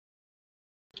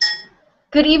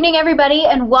Good evening, everybody,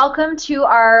 and welcome to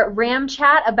our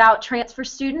RamChat about transfer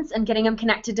students and getting them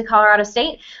connected to Colorado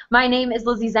State. My name is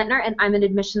Lizzie Zentner, and I'm an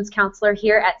admissions counselor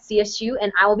here at CSU,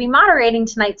 and I will be moderating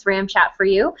tonight's RamChat for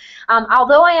you.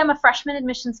 Although I am a freshman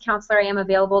admissions counselor, I am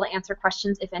available to answer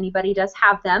questions if anybody does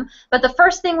have them. But the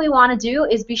first thing we want to do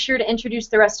is be sure to introduce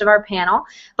the rest of our panel.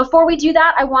 Before we do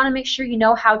that, I want to make sure you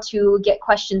know how to get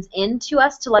questions in to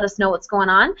us to let us know what's going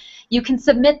on. You can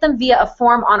submit them via a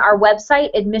form on our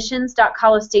website, admissions.colostate.edu.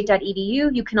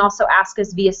 You can also ask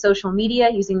us via social media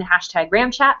using the hashtag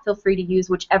RamChat. Feel free to use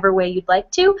whichever way you'd like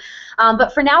to.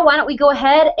 But for now, why don't we go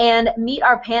ahead and meet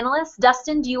our panelists.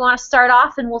 Dustin, do you want to start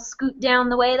off and we'll scoot down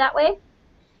the way that way?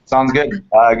 Sounds good.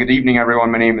 Good evening,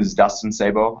 everyone. My name is Dustin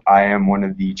Sabo. I am one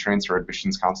of the transfer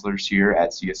admissions counselors here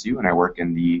at CSU, and I work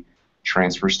in the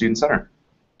Transfer Student Center.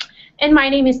 And my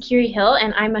name is Kiri Hill,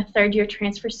 and I'm a third-year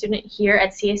transfer student here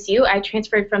at CSU. I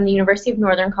transferred from the University of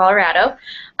Northern Colorado,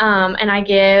 and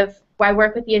I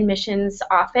work with the admissions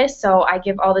office, so I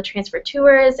give all the transfer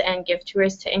tours and give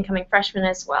tours to incoming freshmen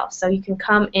as well. So you can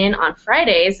come in on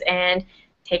Fridays and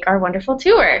take our wonderful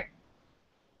tour.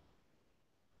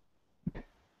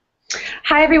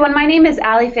 Hi everyone, my name is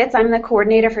Allie Fitz. I'm the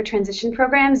coordinator for transition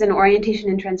programs and orientation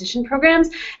and transition programs,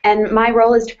 and my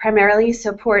role is to primarily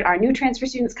support our new transfer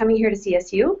students coming here to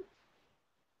CSU.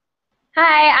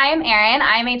 Hi, I'm Erin.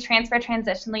 I'm a transfer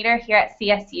transition leader here at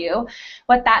CSU.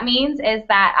 What that means is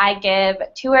that I give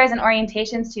tours and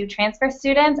orientations to transfer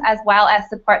students as well as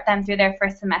support them through their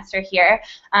first semester here.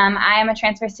 I am a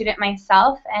transfer student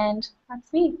myself, and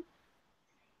that's me.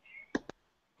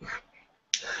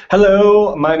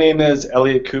 Hello, my name is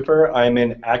Elliot Cooper. I'm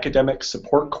an academic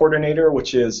support coordinator,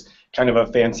 which is kind of a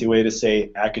fancy way to say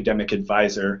academic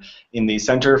advisor in the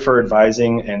Center for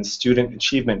Advising and Student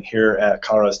Achievement here at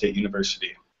Colorado State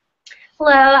University.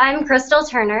 Hello, I'm Crystal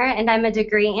Turner, and I'm a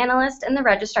degree analyst in the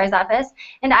registrar's office,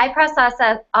 and I process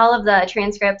all of the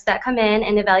transcripts that come in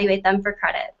and evaluate them for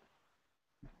credit.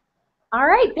 All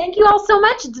right, thank you all so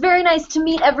much. It's very nice to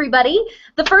meet everybody.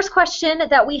 The first question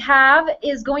that we have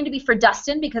is going to be for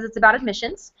Dustin because it's about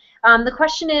admissions. The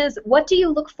question is, what do you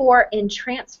look for in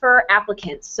transfer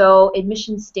applicants, so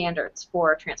admission standards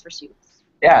for transfer students?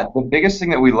 Yeah, the biggest thing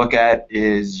that we look at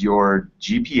is your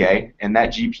GPA, and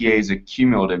that GPA is a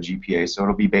cumulative GPA, so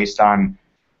it'll be based on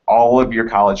all of your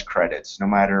college credits, no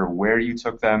matter where you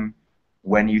took them,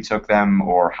 when you took them,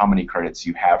 or how many credits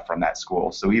you have from that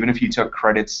school. So even if you took college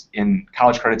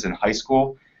credits in high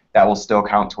school, that will still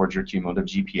count towards your cumulative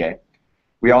GPA.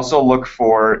 We also look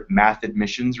for math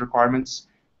admissions requirements.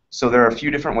 So there are a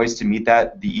few different ways to meet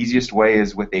that. The easiest way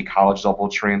is with a college level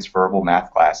transferable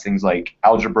math class, things like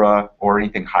algebra or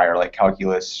anything higher like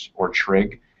calculus or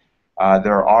trig.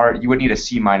 You would need a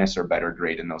C- or better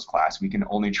grade in those classes. We can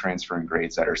only transfer in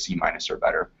grades that are C- or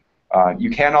better. You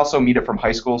can also meet it from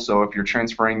high school, so if you're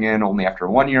transferring in only after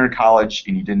 1 year in college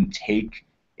and you didn't take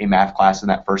a math class in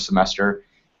that first semester,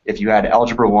 if you had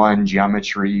Algebra 1,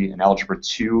 Geometry, and Algebra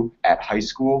 2 at high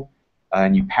school,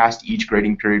 and you passed each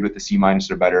grading period with a C-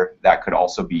 or better, that could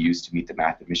also be used to meet the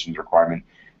math admissions requirement.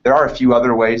 There are a few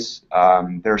other ways.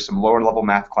 There are some lower level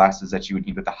math classes that you would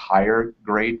need with a higher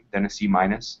grade than a C-,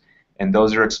 and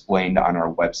those are explained on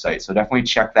our website. So definitely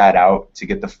check that out to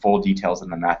get the full details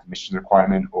on the math admissions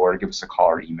requirement, or give us a call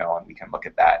or email and we can look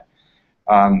at that.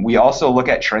 We also look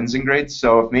at trends in grades.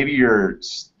 So if maybe your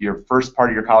first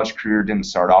part of your college career didn't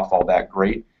start off all that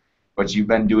great, but you've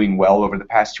been doing well over the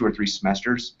past 2 or 3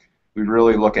 semesters, we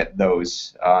really look at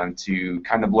those to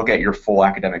kind of look at your full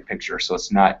academic picture. So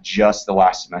it's not just the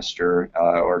last semester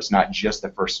or it's not just the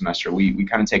first semester. We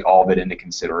kind of take all of it into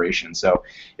consideration. So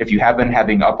if you have been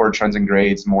having upward trends in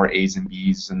grades, more A's and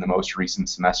B's in the most recent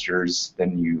semesters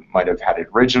than you might have had it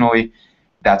originally,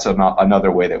 that's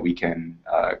another way that we can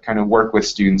kind of work with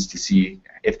students to see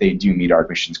if they do meet our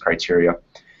admissions criteria.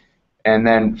 And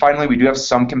then finally, we do have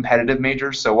some competitive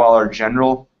majors. So while our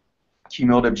general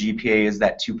cumulative GPA is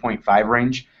that 2.5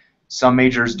 range, some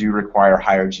majors do require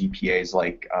higher GPAs,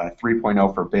 like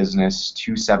 3.0 for business,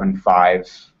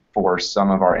 2.75 for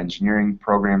some of our engineering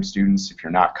program students if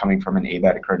you're not coming from an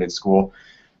ABET accredited school.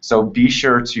 So be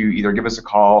sure to either give us a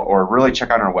call or really check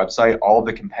out our website. All of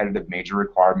the competitive major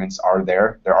requirements are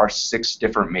there. There are 6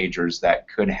 different majors that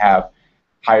could have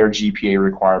higher GPA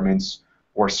requirements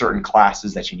or certain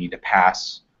classes that you need to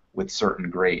pass with certain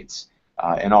grades.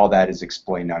 And all that is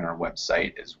explained on our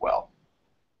website as well.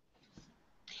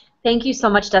 Thank you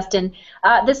so much, Dustin.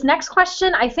 This next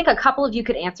question, I think a couple of you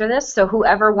could answer this, so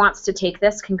whoever wants to take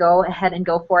this can go ahead and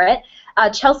go for it.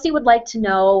 Chelsea would like to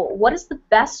know, what is the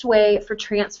best way for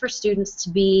transfer students to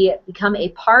become a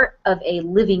part of a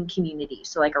living community,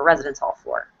 so like a residence hall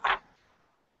floor?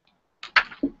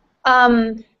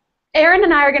 Erin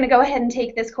and I are going to go ahead and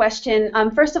take this question.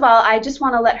 First of all, I just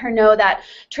want to let her know that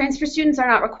transfer students are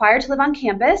not required to live on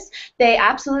campus. They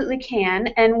absolutely can,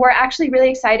 and we're actually really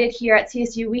excited here at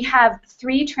CSU. We have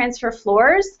 3 transfer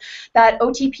floors that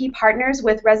OTP partners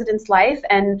with Residence Life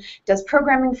and does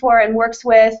programming for and works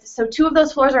with. So 2 of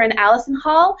those floors are in Allison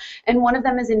Hall, and 1 of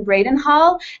them is in Braden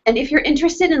Hall. And if you're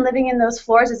interested in living in those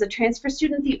floors as a transfer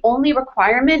student, the only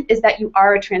requirement is that you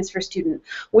are a transfer student,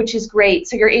 which is great.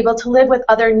 So you're able to live with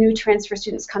other new transfer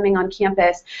students coming on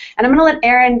campus. And I'm going to let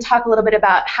Erin talk a little bit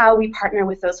about how we partner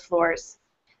with those floors.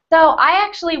 So I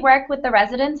actually work with the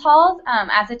residence halls.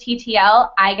 As a TTL,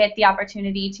 I get the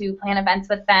opportunity to plan events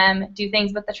with them, do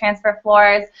things with the transfer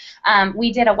floors.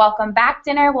 We did a welcome back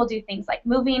dinner. We'll do things like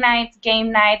movie nights,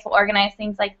 game nights. We'll organize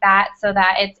things like that so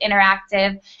that it's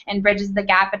interactive and bridges the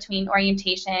gap between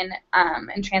orientation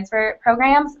and transfer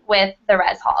programs with the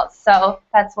res halls. So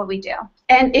that's what we do.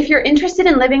 And if you're interested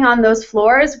in living on those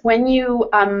floors, when you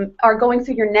are going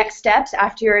through your next steps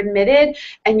after you're admitted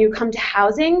and you come to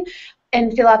housing,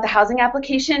 and fill out the housing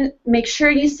application, make sure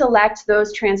you select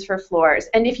those transfer floors.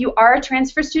 And if you are a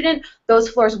transfer student, those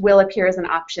floors will appear as an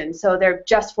option. So they're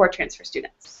just for transfer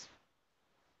students.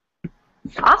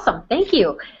 Awesome, thank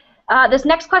you. This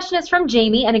next question is from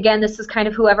Jamie, and again, this is kind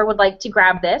of whoever would like to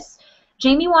grab this.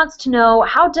 Jamie wants to know,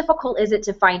 how difficult is it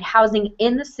to find housing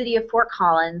in the city of Fort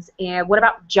Collins, and what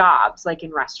about jobs, like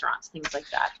in restaurants, things like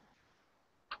that?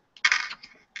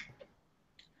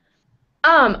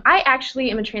 I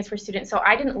actually am a transfer student, so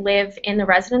I didn't live in the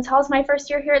residence halls my first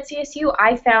year here at CSU.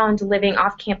 I found living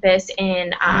off campus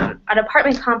in an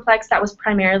apartment complex that was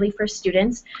primarily for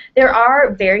students. There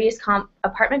are various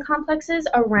apartment complexes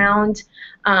around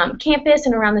campus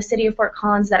and around the city of Fort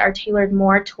Collins that are tailored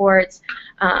more towards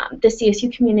the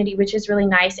CSU community, which is really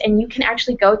nice. And you can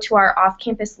actually go to our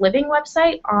off-campus living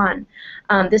website on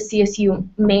the CSU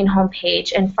main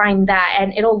homepage and find that,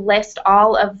 and it'll list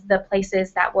all of the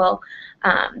places that will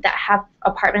that have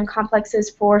apartment complexes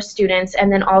for students,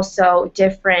 and then also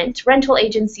different rental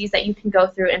agencies that you can go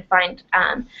through and find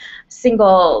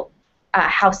single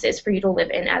houses for you to live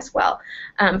in as well.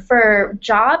 For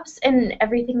jobs and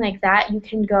everything like that, you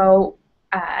can go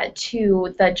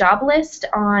to the job list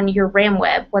on your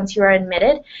RamWeb once you are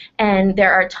admitted, and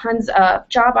there are tons of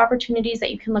job opportunities that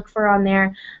you can look for on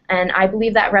there, and I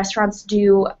believe that restaurants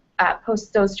do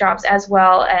post those jobs as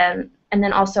well, and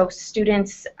then also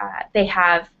students, they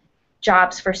have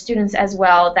jobs for students as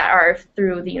well that are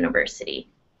through the university.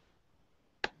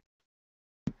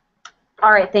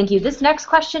 All right, thank you. This next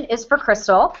question is for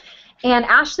Crystal, and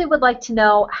Ashley would like to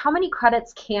know, how many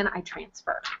credits can I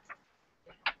transfer?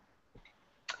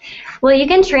 Well, you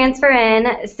can transfer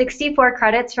in 64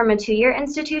 credits from a 2-year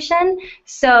institution.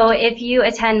 So if you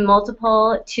attend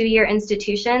multiple 2-year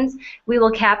institutions, we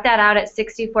will cap that out at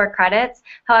 64 credits.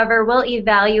 However, we'll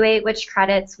evaluate which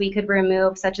credits we could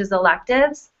remove, such as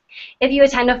electives. If you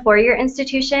attend a 4-year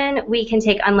institution, we can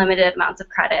take unlimited amounts of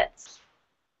credits.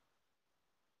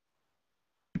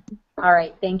 All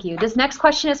right, thank you. This next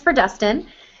question is for Dustin.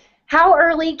 How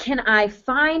early can I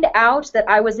find out that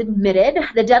I was admitted?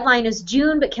 The deadline is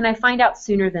June, but can I find out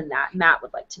sooner than that? Matt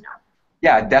would like to know.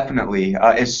 Yeah, definitely.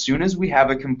 As soon as we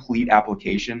have a complete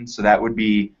application, so that would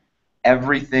be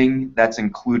everything that's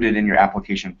included in your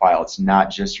application file. It's not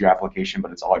just your application,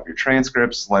 but it's all of your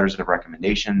transcripts, letters of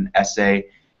recommendation, essay,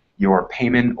 your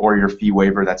payment or your fee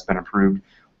waiver that's been approved.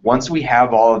 Once we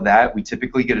have all of that, we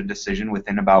typically get a decision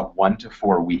within about 1 to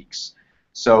 4 weeks.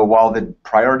 So while the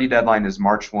priority deadline is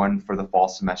March 1 for the fall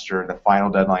semester, the final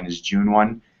deadline is June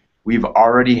 1, we've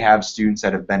already have students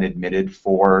that have been admitted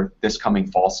for this coming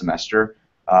fall semester.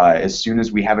 As soon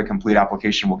as we have a complete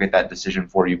application, we'll get that decision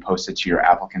for you posted to your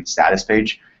applicant status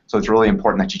page. So it's really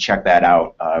important that you check that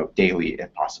out daily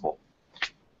if possible.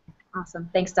 Awesome.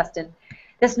 Thanks, Dustin.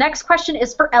 This next question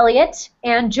is for Elliot,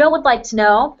 and Joe would like to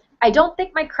know, I don't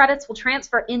think my credits will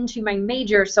transfer into my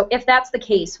major, so if that's the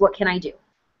case, what can I do?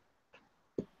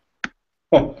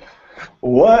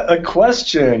 What a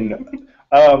question!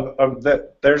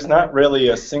 There's not really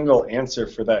a single answer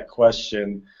for that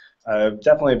question.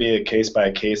 Definitely be a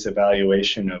case-by-case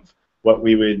evaluation of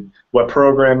what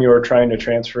program you are trying to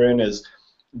transfer in. As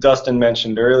Dustin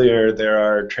mentioned earlier, there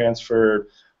are transfer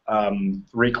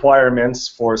requirements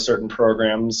for certain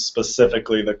programs,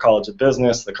 specifically the College of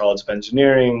Business, the College of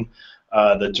Engineering,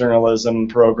 the journalism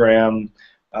program,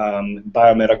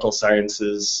 biomedical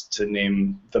sciences, to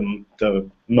name the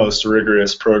most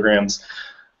rigorous programs.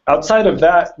 Outside of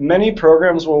that, many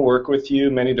programs will work with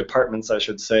you, many departments, I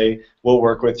should say, will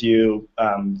work with you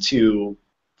to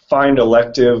find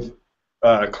elective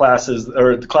classes,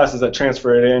 or the classes that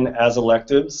transfer in as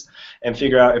electives, and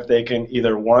figure out if they can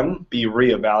either, one, be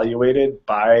reevaluated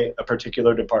by a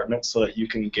particular department so that you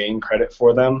can gain credit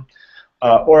for them,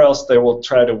 or else they will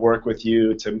try to work with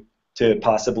you to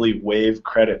possibly waive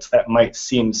credits that might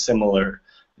seem similar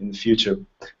in the future.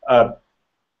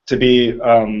 To be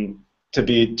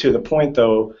to the point,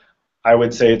 though, I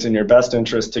would say it's in your best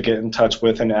interest to get in touch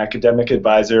with an academic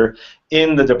advisor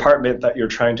in the department that you're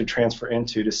trying to transfer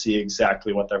into to see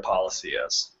exactly what their policy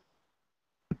is.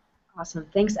 Awesome.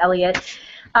 Thanks, Elliot.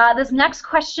 This next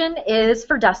question is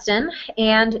for Dustin,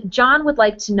 and John would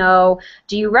like to know,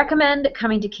 do you recommend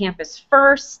coming to campus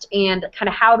first, and kind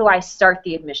of how do I start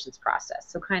the admissions process?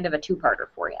 So kind of a two-parter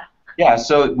for you. Yeah,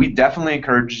 so we definitely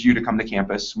encourage you to come to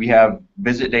campus. We have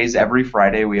visit days every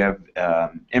Friday. We have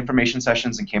information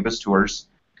sessions and campus tours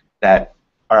that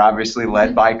are obviously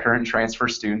led by current transfer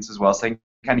students as well, so they can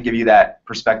kind of give you that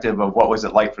perspective of what was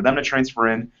it like for them to transfer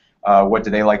in, what do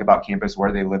they like about campus, where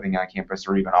are they living on campus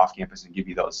or even off campus, and give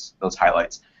you those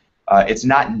highlights. It's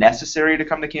not necessary to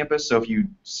come to campus, so if you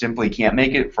simply can't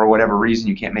make it for whatever reason,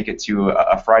 you can't make it to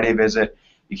a Friday visit,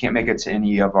 you can't make it to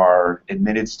any of our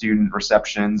admitted student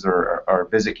receptions or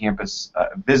visit campus,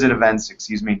 visit events,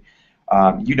 excuse me,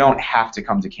 you don't have to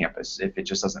come to campus if it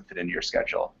just doesn't fit into your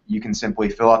schedule. You can simply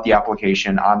fill out the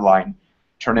application online,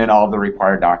 turn in all of the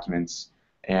required documents,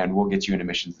 and we'll get you an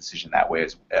admissions decision that way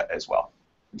as well.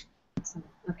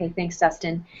 Okay, thanks,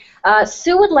 Dustin.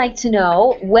 Sue would like to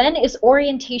know, when is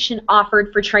orientation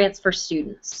offered for transfer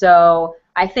students? So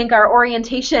I think our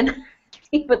orientation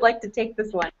team would like to take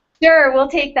this one. Sure, we'll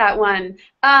take that one.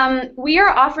 We are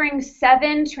offering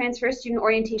 7 transfer student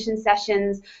orientation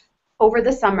sessions over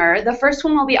the summer. The first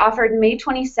one will be offered May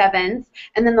 27th,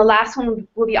 and then the last one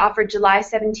will be offered July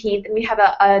 17th, and we have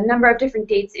a number of different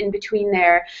dates in between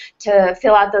there to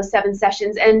fill out those 7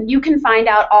 sessions. And you can find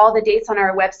out all the dates on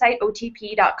our website,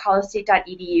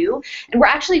 otp.coloradostate.edu. And we're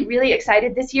actually really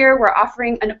excited this year. We're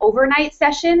offering an overnight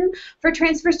session for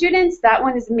transfer students. That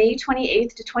one is May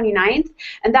 28th to 29th,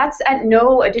 and that's at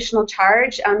no additional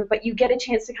charge, but you get a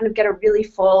chance to kind of get a really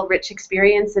full, rich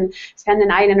experience and spend the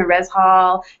night in a res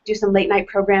hall, do some late night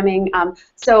programming.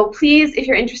 So please, if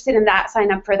you're interested in that, sign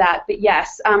up for that. But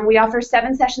yes, we offer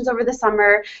 7 sessions over the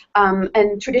summer,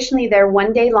 and traditionally they're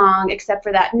 1 day long, except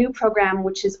for that new program,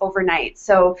 which is overnight.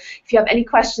 So if you have any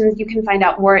questions, you can find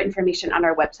out more information on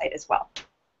our website as well.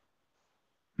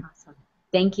 Awesome.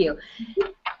 Thank you.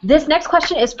 This next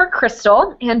question is for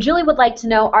Crystal, and Julie would like to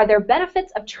know, are there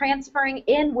benefits of transferring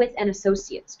in with an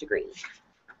associate's degree?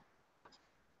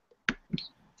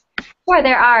 Sure,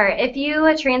 there are. If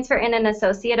you transfer in an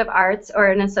Associate of Arts or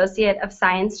an Associate of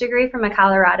Science degree from a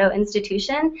Colorado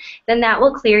institution, then that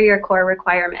will clear your core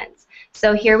requirements.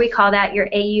 So here we call that your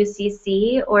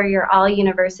AUCC, or your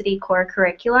All-University Core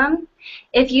Curriculum.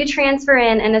 If you transfer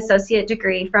in an associate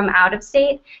degree from out of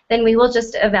state, then we will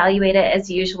just evaluate it as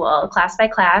usual, class by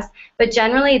class, but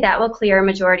generally that will clear a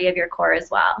majority of your core as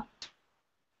well.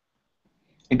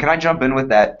 And can I jump in with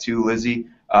that too, Lizzie?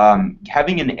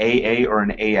 Having an AA or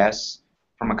an AS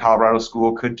from a Colorado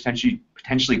school could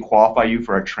potentially qualify you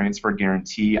for a transfer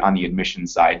guarantee on the admission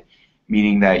side,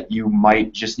 meaning that you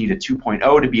might just need a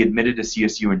 2.0 to be admitted to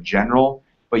CSU in general,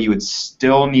 but you would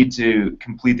still need to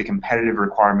complete the competitive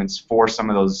requirements for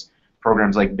some of those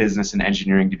programs like business and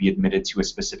engineering to be admitted to a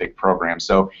specific program.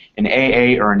 So an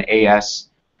AA or an AS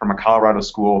from a Colorado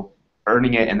school,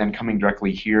 earning it and then coming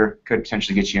directly here could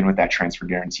potentially get you in with that transfer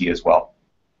guarantee as well.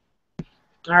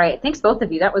 All right, thanks both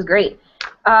of you. That was great.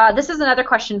 This is another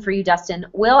question for you, Dustin.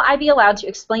 Will I be allowed to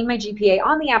explain my GPA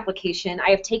on the application? I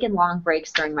have taken long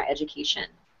breaks during my education.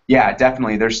 Yeah,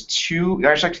 definitely. There's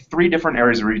actually 3 different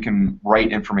areas where you can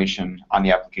write information on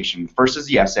the application. The first is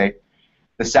the essay.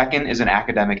 The second is an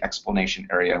academic explanation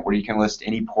area where you can list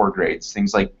any poor grades,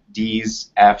 things like D's,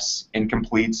 F's,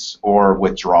 incompletes, or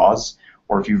withdraws.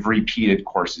 Or if you've repeated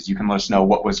courses, you can let us know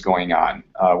what was going on,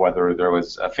 whether there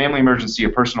was a family emergency, a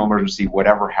personal emergency,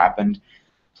 whatever happened.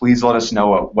 Please let us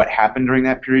know what happened during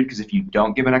that period, because if you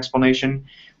don't give an explanation,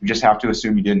 we just have to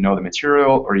assume you didn't know the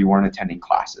material or you weren't attending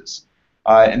classes.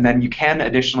 And then you can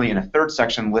additionally, in a third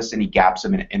section, list any gaps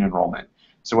in enrollment.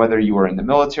 So whether you were in the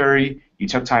military, you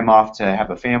took time off to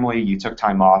have a family, you took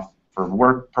time off for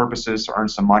work purposes to earn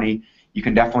some money, you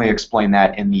can definitely explain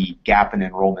that in the gap in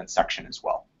enrollment section as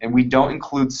well. And we don't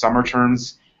include summer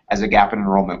terms as a gap in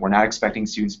enrollment. We're not expecting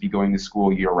students to be going to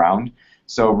school year-round.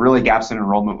 So really gaps in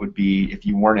enrollment would be if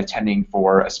you weren't attending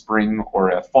for a spring or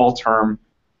a fall term,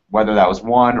 whether that was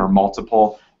one or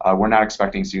multiple. We're not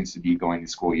expecting students to be going to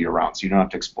school year-round, so you don't have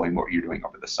to explain what you're doing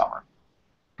over the summer.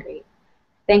 Great.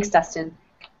 Thanks, Dustin.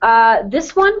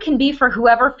 This one can be for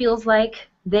whoever feels like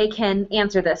they can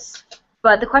answer this.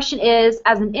 But the question is,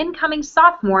 as an incoming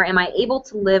sophomore, am I able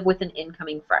to live with an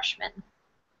incoming freshman?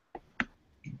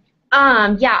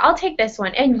 Yeah, I'll take this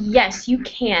one. And yes, you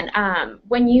can.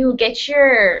 When you get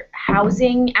your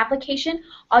housing application,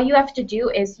 all you have to do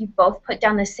is you both put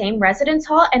down the same residence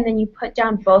hall, and then you put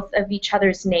down both of each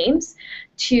other's names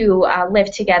to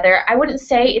live together. I wouldn't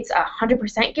say it's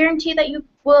 100% guarantee that you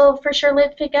will for sure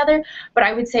live together, but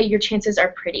I would say your chances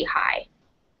are pretty high.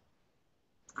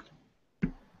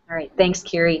 All right, thanks,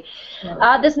 Kiri.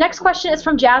 This next question is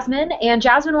from Jasmine, and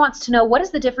Jasmine wants to know, what is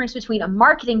the difference between a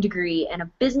marketing degree and a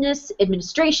business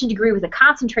administration degree with a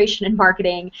concentration in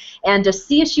marketing, and does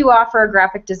CSU offer a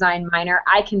graphic design minor?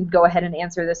 I can go ahead and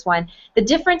answer this one. The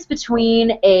difference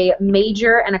between a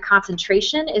major and a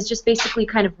concentration is just basically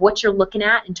kind of what you're looking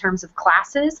at in terms of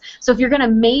classes. So if you're going to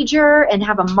major and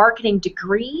have a marketing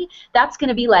degree, that's going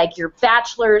to be like your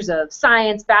bachelor's of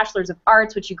science, bachelor's of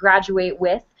arts, which you graduate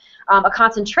with. A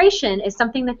concentration is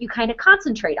something that you kind of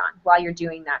concentrate on while you're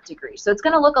doing that degree. So it's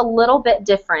going to look a little bit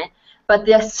different, but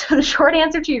the short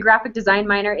answer to your graphic design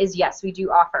minor is yes, we do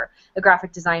offer a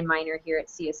graphic design minor here at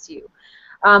CSU.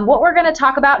 What we're going to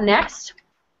talk about next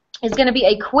is going to be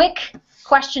a quick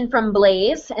question from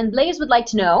Blaze, and Blaze would like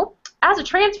to know, as a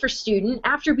transfer student,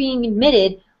 after being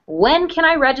admitted, when can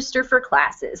I register for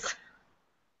classes?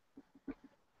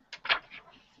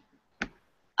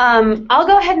 I'll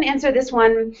go ahead and answer this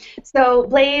one. So,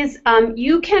 Blaze,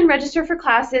 you can register for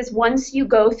classes once you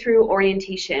go through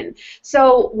orientation.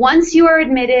 So, once you are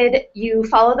admitted, you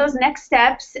follow those next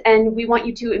steps, and we want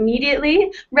you to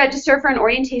immediately register for an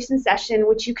orientation session,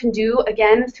 which you can do,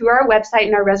 again, through our website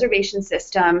and our reservation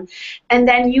system. And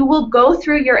then you will go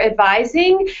through your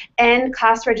advising and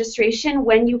class registration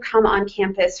when you come on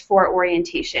campus for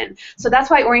orientation. So that's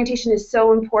why orientation is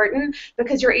so important,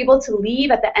 because you're able to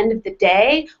leave at the end of the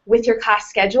day with your class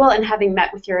schedule and having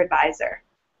met with your advisor.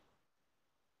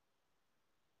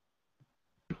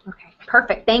 Okay,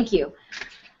 perfect. Thank you.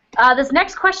 This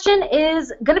next question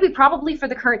is going to be probably for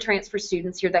the current transfer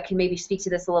students here that can maybe speak to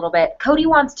this a little bit. Cody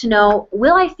wants to know,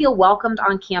 will I feel welcomed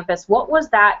on campus? What was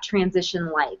that transition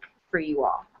like for you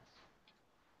all?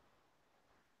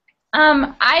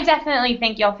 I definitely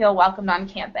think you'll feel welcomed on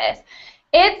campus.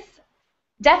 It's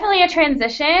definitely a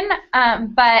transition,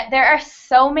 but there are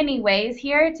so many ways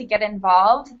here to get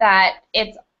involved that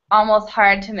it's almost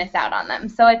hard to miss out on them.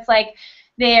 So it's like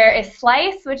there is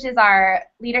SLICE, which is our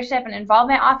leadership and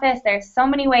involvement office. There's so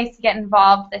many ways to get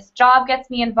involved. This job gets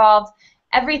me involved.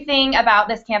 Everything about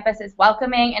this campus is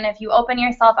welcoming, and if you open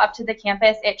yourself up to the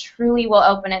campus, it truly will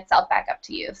open itself back up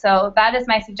to you. So that is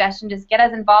my suggestion. Just get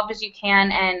as involved as you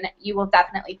can, and you will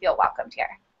definitely feel welcomed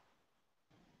here.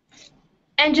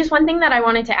 And just one thing that I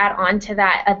wanted to add on to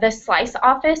that, the SLICE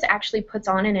office actually puts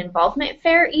on an involvement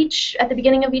fair at the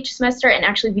beginning of each semester, and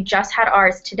actually we just had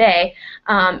ours today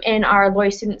in our Loy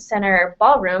Student Center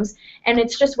ballrooms, and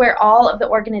it's just where all of the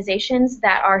organizations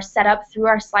that are set up through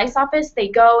our SLICE office, they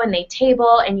go and they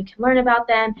table, and you can learn about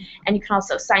them, and you can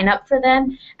also sign up for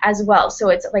them as well. So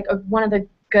it's like one of the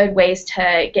good ways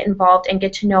to get involved and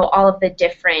get to know all of the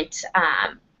different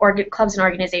clubs and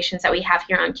organizations that we have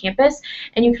here on campus,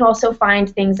 and you can also find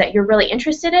things that you're really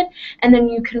interested in, and then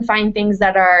you can find things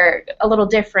that are a little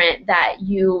different that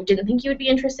you didn't think you would be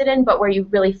interested in, but where you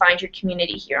really find your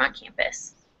community here on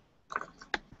campus. All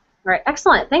right,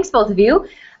 excellent. Thanks, both of you.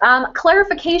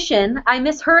 Clarification, I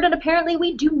misheard, and apparently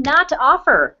we do not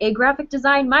offer a graphic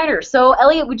design minor. So,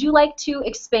 Elliot, would you like to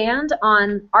expand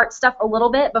on art stuff a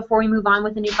little bit before we move on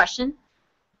with a new question?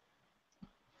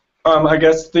 I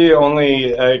guess the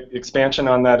only expansion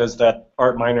on that is that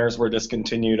art minors were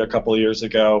discontinued a couple years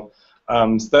ago.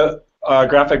 So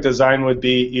graphic design would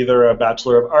be either a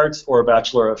Bachelor of Arts or a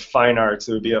Bachelor of Fine Arts.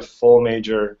 It would be a full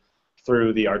major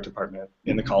through the art department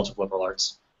in the College of Liberal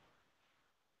Arts.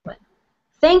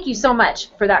 Thank you so much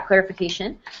for that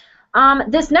clarification.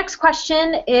 This next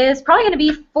question is probably going to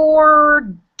be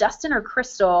for Dustin or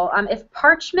Crystal. If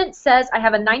Parchment says I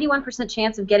have a 91%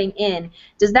 chance of getting in,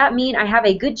 does that mean I have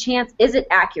a good chance? Is it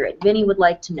accurate? Vinny would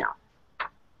like to know.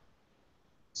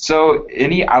 So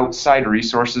any outside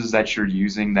resources that you're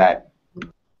using that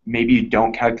maybe you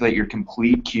don't calculate your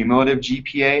complete cumulative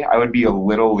GPA, I would be a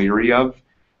little leery of.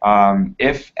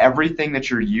 If everything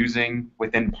that you're using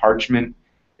within Parchment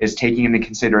is taking into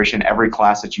consideration every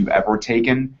class that you've ever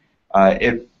taken,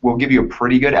 it will give you a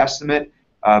pretty good estimate.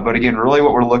 But again, really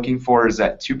what we're looking for is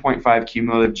that 2.5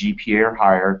 cumulative GPA or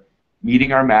higher,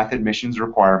 meeting our math admissions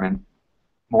requirement,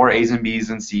 more A's and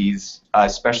B's and C's,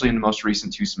 especially in the most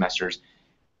recent 2 semesters,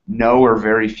 no or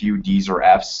very few D's or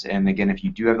F's. And again, if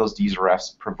you do have those D's or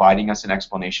F's, providing us an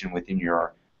explanation within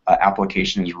your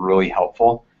application is really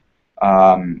helpful.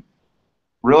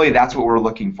 Really, that's what we're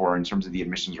looking for in terms of the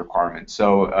admissions requirement.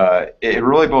 So it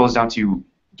really boils down to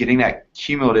getting that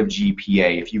cumulative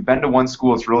GPA. If you've been to one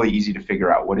school, it's really easy to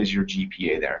figure out what is your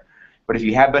GPA there. But if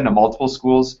you have been to multiple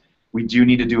schools, we do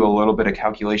need to do a little bit of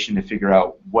calculation to figure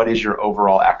out what is your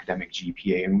overall academic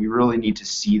GPA, and we really need to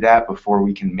see that before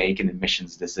we can make an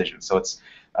admissions decision. So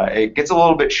it gets a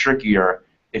little bit trickier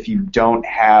if you don't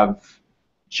have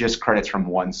just credits from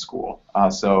one school.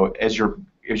 So as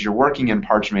you're working in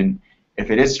Parchment, if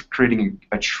it is creating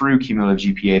a true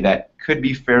cumulative GPA, that could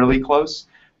be fairly close,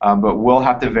 but we'll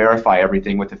have to verify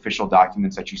everything with official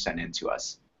documents that you send in to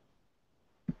us.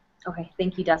 Okay,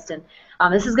 thank you, Dustin.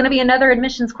 This is going to be another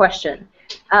admissions question.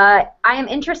 I am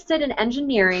interested in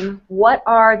engineering. What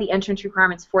are the entrance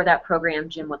requirements for that program?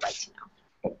 Jim would like to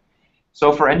know.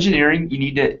 So for engineering, you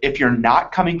need to, if you're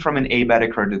not coming from an ABET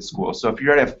accredited school, so if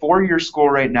you're at a 4-year school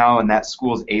right now and that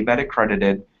school is ABET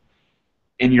accredited,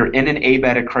 and you're in an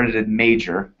ABET accredited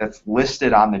major that's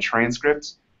listed on the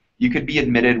transcripts, you could be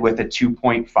admitted with a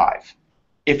 2.5.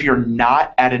 If you're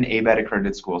not at an ABET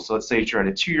accredited school, so let's say you're at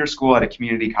a 2-year school at a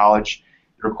community college,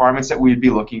 the requirements that we'd be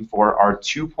looking for are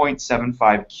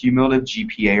 2.75 cumulative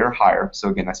GPA or higher. So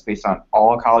again, that's based on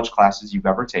all college classes you've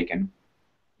ever taken.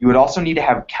 You would also need to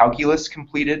have calculus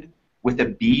completed with a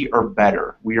B or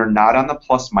better. We are not on the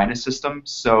plus-minus system,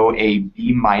 so a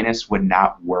B- would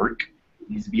not work. It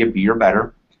needs to be a B or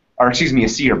better, or excuse me, a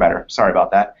C or better. Sorry about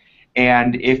that.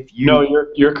 And if you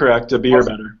you're correct, a B or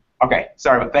better. Okay,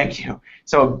 sorry, but thank you.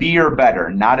 So a B or better,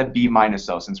 not a B-,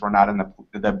 though, since we're not in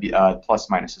the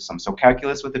plus-minus system. So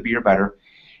calculus with a B or better,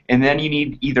 and then you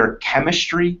need either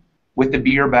chemistry with a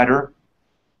B or better,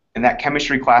 and that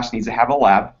chemistry class needs to have a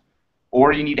lab,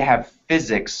 or you need to have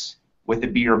physics with a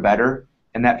B or better,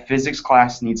 and that physics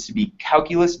class needs to be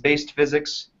calculus-based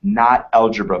physics, not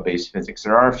algebra-based physics.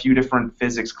 There are a few different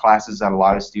physics classes that a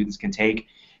lot of students can take.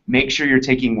 Make sure you're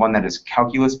taking one that is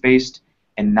calculus-based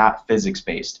and not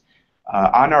physics-based.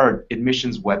 On our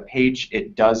admissions webpage,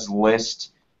 it does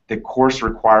list the course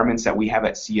requirements that we have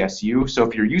at CSU. So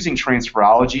if you're using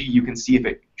transferology, you can see if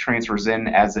it transfers in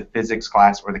as the physics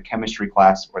class or the chemistry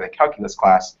class or the calculus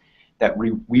class that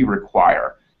we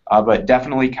require. But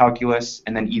definitely calculus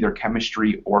and then either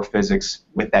chemistry or physics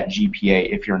with that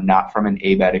GPA if you're not from an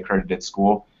ABET accredited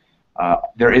school.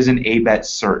 There is an ABET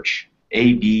search,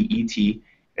 ABET.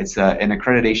 It's an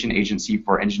accreditation agency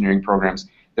for engineering programs.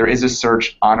 There is a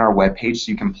search on our webpage, so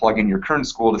you can plug in your current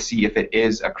school to see if it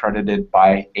is accredited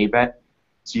by ABET.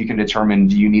 So you can determine,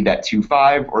 do you need that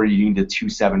 2.5 or do you need the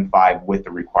 2.75 with the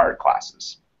required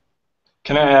classes.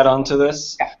 Can I add on to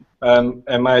this? Yeah.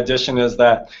 And my addition is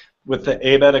that with the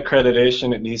ABET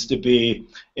accreditation, it needs to be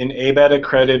an ABET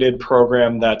accredited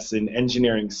program that's an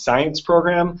engineering science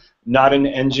program, not an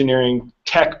engineering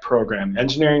tech program.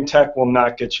 Engineering tech will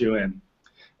not get you in.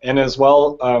 And as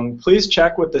well, please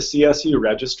check with the CSU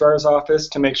Registrar's Office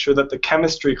to make sure that the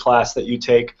chemistry class that you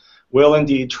take will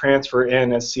indeed transfer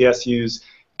in as CSU's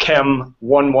Chem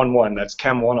 111. That's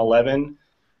Chem 111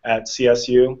 at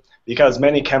CSU. Because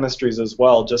many chemistries as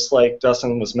well, just like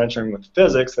Dustin was mentioning with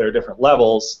physics, there are different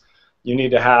levels. You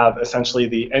need to have essentially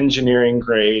the engineering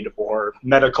grade or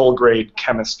medical grade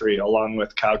chemistry along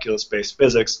with calculus-based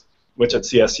physics, which at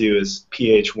CSU is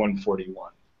PH 141.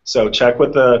 So check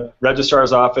with the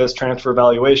registrar's office, transfer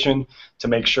evaluation, to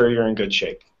make sure you're in good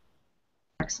shape.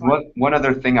 One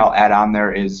other thing I'll add on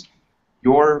there is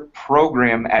your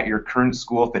program at your current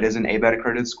school, if it is an ABET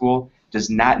accredited school, does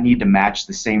not need to match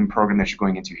the same program that you're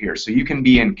going into here. So you can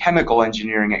be in chemical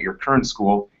engineering at your current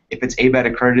school. If it's ABET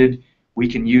accredited, we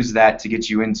can use that to get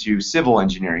you into civil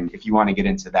engineering if you want to get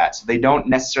into that. So they don't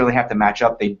necessarily have to match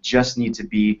up. They just need to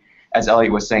be, as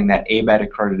Elliot was saying, that ABET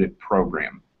accredited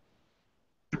program.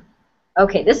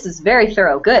 Okay, this is very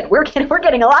thorough. Good. We're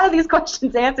getting a lot of these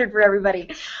questions answered for everybody.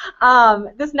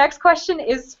 This next question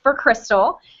is for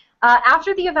Crystal.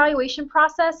 After the evaluation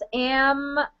process,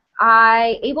 am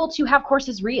I able to have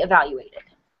courses reevaluated?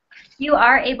 You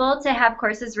are able to have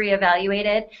courses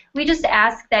reevaluated. We just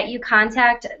ask that you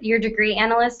contact your degree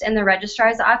analyst in the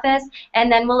registrar's office,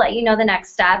 and then we'll let you know the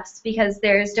next steps because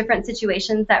there's different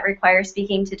situations that require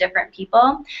speaking to different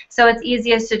people. So it's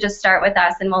easiest to just start with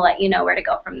us, and we'll let you know where to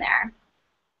go from there.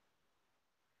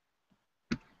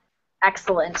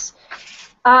 Excellent.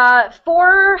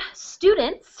 For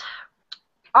students,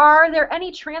 are there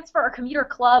any transfer or commuter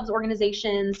clubs,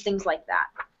 organizations, things like that?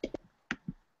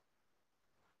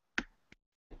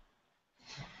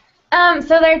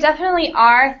 So there definitely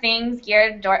are things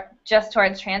geared just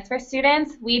towards transfer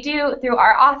students. We do, through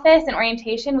our office and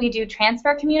orientation, we do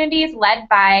transfer communities led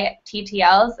by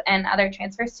TTLs and other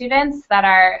transfer students that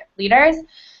are leaders.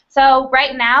 So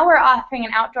right now we're offering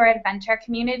an outdoor adventure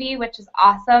community, which is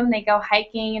awesome. They go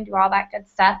hiking and do all that good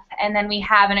stuff. And then we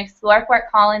have an Explore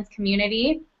Fort Collins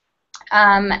community.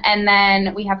 And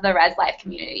then we have the Res Life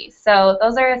community. So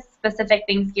those are specific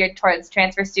things geared towards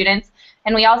transfer students.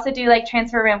 And we also do like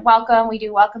transfer room welcome. We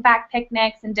do welcome back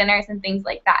picnics and dinners and things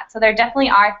like that. So there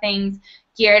definitely are things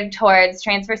geared towards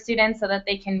transfer students so that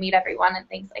they can meet everyone and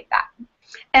things like that.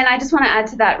 And I just want to add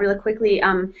to that really quickly.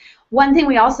 One thing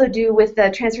we also do with the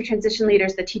transfer transition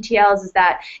leaders, the TTLs, is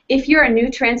that if you're a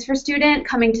new transfer student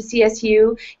coming to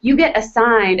CSU, you get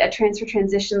assigned a transfer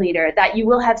transition leader that you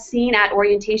will have seen at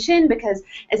orientation because,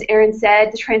 as Erin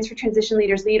said, the transfer transition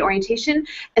leaders lead orientation.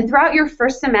 And throughout your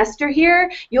first semester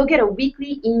here, you'll get a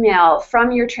weekly email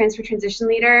from your transfer transition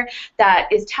leader that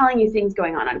is telling you things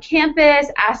going on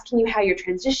campus, asking you how your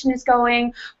transition is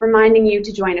going, reminding you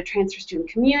to join a transfer student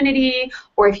community,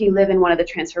 or if you live in one of the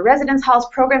transfer residence halls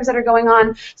programs that are going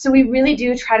on. So we really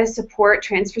do try to support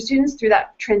transfer students through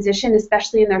that transition,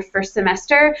 especially in their first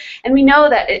semester. And we know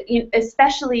that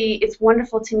especially it's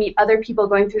wonderful to meet other people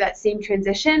going through that same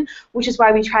transition, which is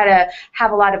why we try to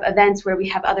have a lot of events where we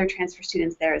have other transfer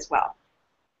students there as well.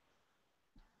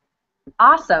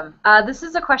 Awesome. This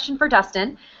is a question for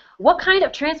Dustin. What kind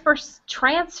of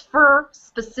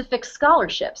transfer-specific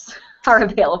scholarships are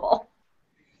available?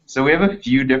 So we have a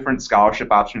few different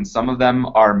scholarship options. Some of them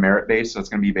are merit-based, so it's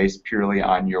going to be based purely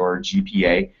on your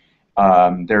GPA.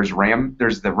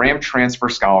 There's the RAM Transfer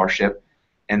Scholarship,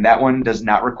 and that one does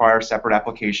not require a separate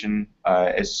application.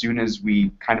 As soon as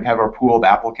we kind of have our pool of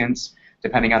applicants,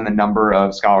 depending on the number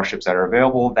of scholarships that are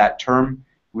available that term,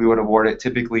 we would award it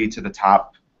typically to the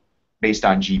top based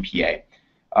on GPA.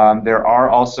 There are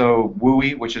also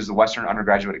WUI, which is the Western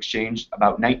Undergraduate Exchange.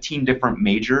 About 19 different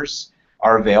majors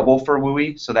are available for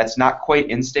WUI, so that's not quite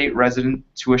in-state resident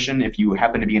tuition. If you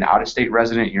happen to be an out-of-state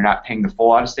resident, you're not paying the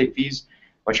full out-of-state fees,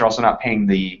 but you're also not paying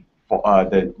the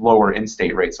lower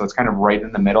in-state rate, so it's kind of right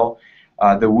in the middle.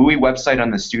 The WUI website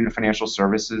on the Student Financial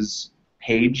Services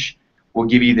page will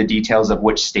give you the details of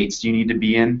which states you need to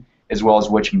be in, as well as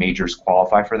which majors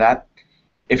qualify for that.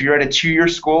 If you're at a two-year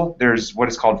school, there's what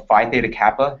is called Phi Theta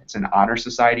Kappa. It's an honor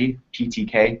society,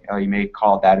 PTK, you may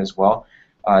call it that as well.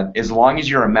 As long as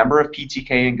you're a member of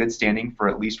PTK in good standing for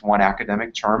at least one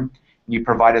academic term, and you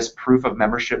provide us proof of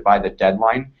membership by the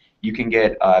deadline, you can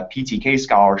get a PTK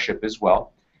scholarship as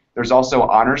well. There's also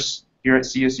honors here at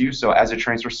CSU, so as a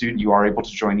transfer student, you are able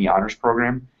to join the honors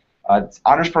program.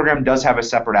 Honors program does have a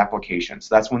separate application,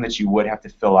 so that's one that you would have to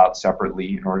fill out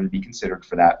separately in order to be considered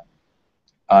for that.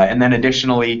 And then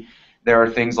additionally, there are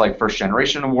things like first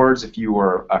generation awards. If you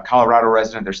are a Colorado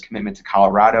resident, there's commitment to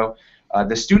Colorado.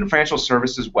 The Student Financial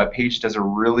Services webpage does a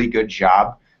really good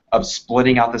job of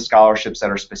splitting out the scholarships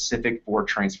that are specific for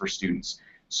transfer students.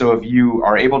 So if you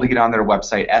are able to get on their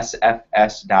website,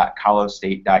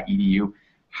 sfs.colostate.edu,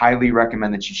 highly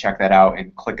recommend that you check that out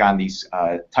and click on these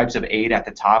types of aid at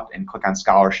the top and click on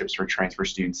scholarships for transfer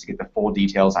students to get the full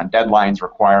details on deadlines,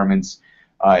 requirements,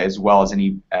 as well as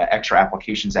any extra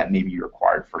applications that may be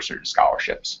required for certain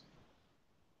scholarships.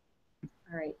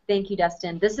 All right, thank you,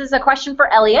 Dustin. This is a question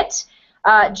for Elliot.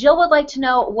 Jill would like to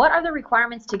know, what are the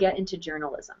requirements to get into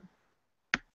journalism?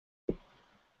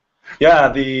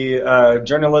 Yeah, the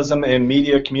journalism and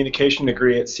media communication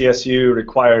degree at CSU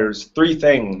requires three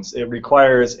things. It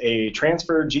requires a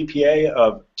transfer GPA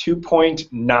of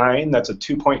 2.9, that's a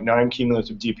 2.9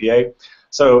 cumulative GPA,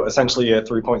 so essentially a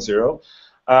 3.0.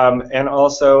 And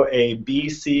also a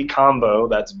B-C combo,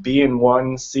 that's B in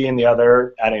one, C in the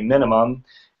other at a minimum,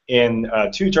 in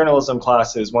two journalism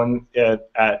classes, one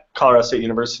at Colorado State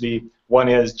University. One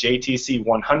is JTC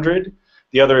 100,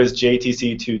 the other is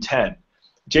JTC 210.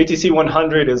 JTC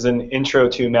 100 is an Intro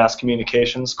to Mass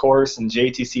Communications course, and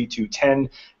JTC 210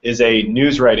 is a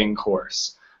news writing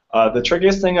course. The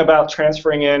trickiest thing about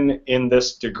transferring in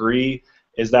this degree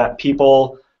is that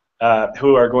people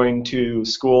who are going to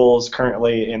schools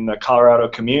currently in the Colorado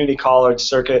Community College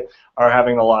circuit are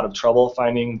having a lot of trouble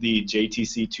finding the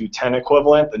JTC 210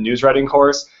 equivalent, the news writing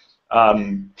course.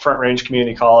 Front Range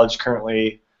Community College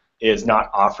currently is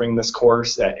not offering this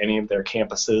course at any of their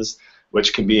campuses,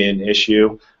 which can be an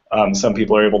issue. Some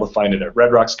people are able to find it at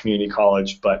Red Rocks Community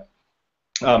College, but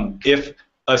if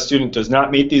a student does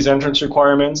not meet these entrance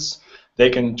requirements, they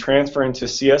can transfer into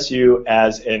CSU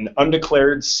as an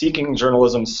undeclared seeking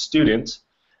journalism student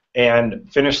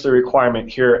and finish the requirement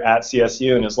here at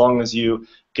CSU. And as long as you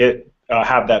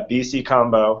have that BC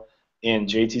combo in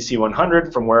JTC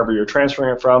 100 from wherever you're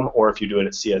transferring it from, or if you do it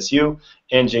at CSU,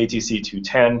 and JTC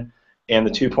 210 and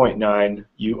the 2.9,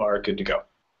 you are good to go.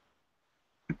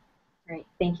 Great,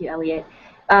 thank you, Elliot.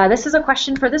 This is a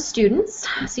question for the students,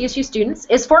 CSU students.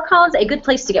 Is Fort Collins a good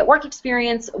place to get work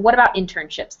experience? What about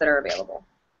internships that are available?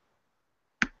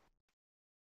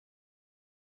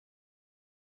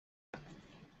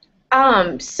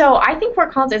 So I think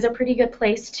Fort Collins is a pretty good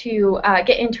place to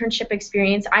get internship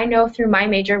experience. I know through my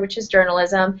major, which is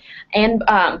journalism and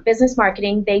business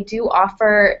marketing, they do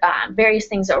offer various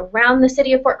things around the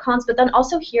city of Fort Collins, but then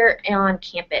also here on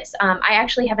campus. I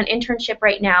actually have an internship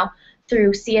right now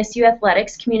through CSU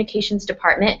Athletics Communications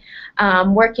Department,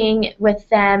 working with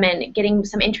them and getting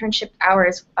some internship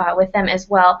hours with them as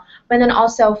well. But then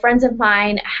also friends of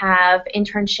mine have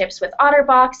internships with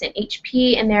OtterBox and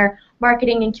HP and their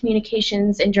marketing and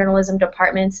communications and journalism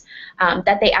departments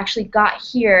that they actually got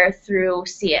here through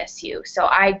CSU. So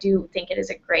I do think it is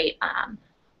a great,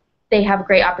 they have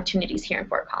great opportunities here in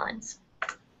Fort Collins.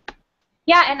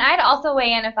 Yeah, and I'd also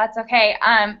weigh in if that's okay.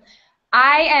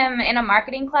 I am in a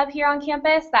marketing club here on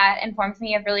campus that informs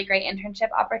me of really great internship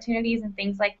opportunities and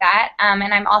things like that.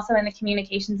 And I'm also in the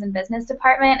communications and business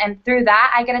department, and through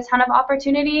that I get a ton of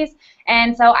opportunities.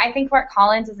 And so I think Fort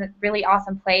Collins is a really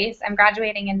awesome place. I'm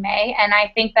graduating in May, and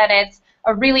I think that it's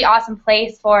a really awesome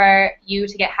place for you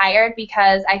to get hired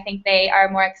because I think they are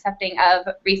more accepting of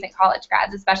recent college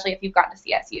grads, especially if you've gone to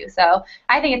CSU. So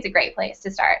I think it's a great place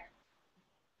to start.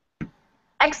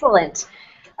 Excellent.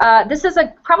 This is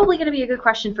probably going to be a good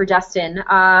question for Dustin.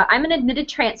 I'm an admitted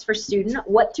transfer student.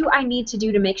 What do I need to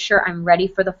do to make sure I'm ready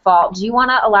for the fall? Do you want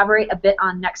to elaborate a bit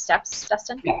on next steps,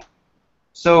 Dustin? Yeah.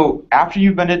 So after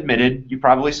you've been admitted, you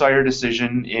probably saw your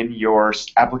decision in your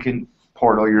applicant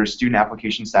portal, your student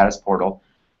application status portal.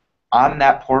 On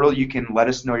that portal, you can let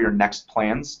us know your next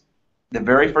plans. The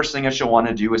very first thing that you'll want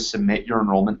to do is submit your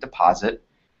enrollment deposit.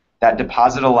 That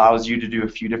deposit allows you to do a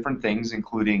few different things,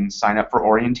 including sign up for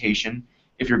orientation.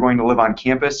 If you're going to live on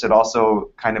campus, it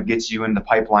also kind of gets you in the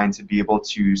pipeline to be able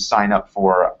to sign up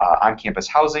for on-campus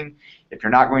housing. If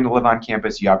you're not going to live on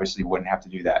campus, you obviously wouldn't have to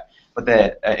do that. But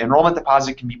the enrollment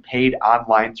deposit can be paid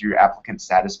online through your applicant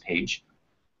status page.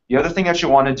 The other thing that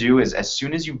you'll want to do is as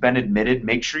soon as you've been admitted,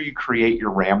 make sure you create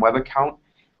your RamWeb account.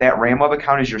 That RamWeb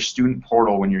account is your student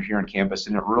portal when you're here on campus,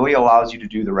 and it really allows you to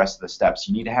do the rest of the steps.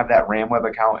 You need to have that RamWeb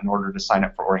account in order to sign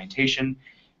up for orientation.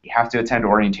 You have to attend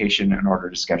orientation in order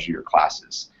to schedule your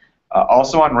classes.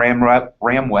 Also on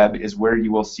RamWeb is where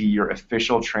you will see your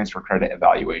official transfer credit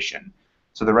evaluation.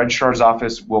 So the registrar's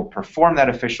office will perform that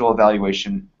official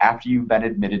evaluation after you've been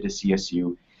admitted to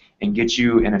CSU and get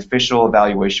you an official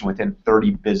evaluation within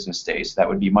 30 business days. That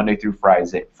would be Monday through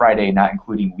Friday, not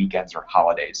including weekends or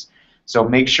holidays. So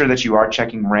make sure that you are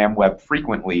checking RamWeb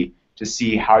frequently to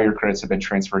see how your credits have been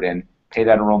transferred in, pay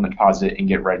that enrollment deposit, and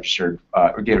get registered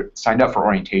or get signed up for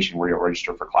orientation where you'll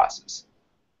register for classes.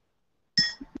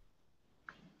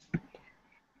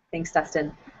 Thanks,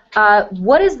 Dustin.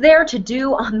 What is there to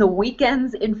do on the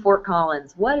weekends in Fort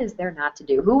Collins? What is there not to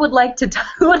do? Who would like to talk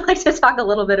a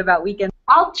little bit about weekends?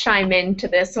 I'll chime into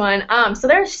this one. So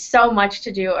there's so much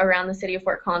to do around the city of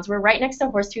Fort Collins. We're right next to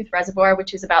Horsetooth Reservoir,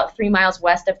 which is about 3 miles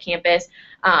west of campus.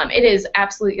 It is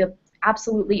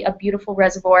absolutely a beautiful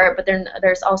reservoir, but then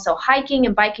there's also hiking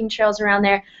and biking trails around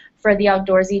there for the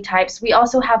outdoorsy types. We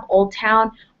also have Old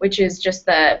Town, which is just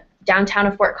the downtown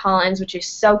of Fort Collins, which is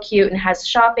so cute and has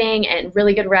shopping and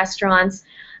really good restaurants.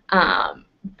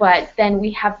 But then we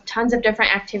have tons of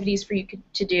different activities for you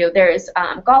to do. There's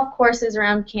golf courses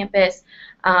around campus,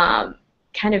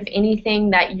 kind of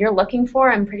anything that you're looking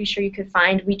for, I'm pretty sure you could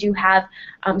find. We do have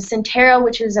Centero,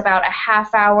 which is about a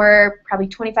half hour, probably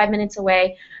 25 minutes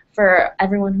away for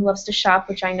everyone who loves to shop,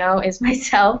 which I know is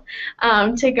myself,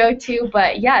 to go to.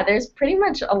 But yeah, there's pretty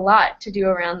much a lot to do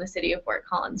around the city of Fort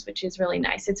Collins, which is really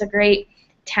nice. It's a great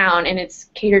town, and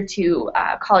it's catered to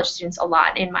college students a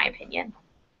lot, in my opinion.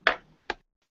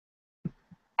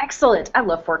 Excellent. I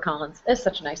love Fort Collins. It's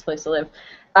such a nice place to live.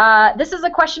 This is a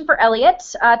question for Elliot.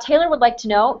 Taylor would like to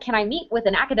know, can I meet with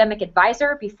an academic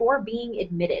advisor before being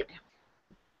admitted?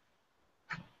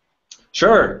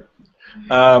 Sure.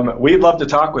 We'd love to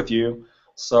talk with you.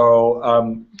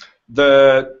 So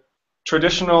the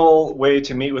traditional way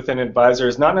to meet with an advisor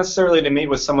is not necessarily to meet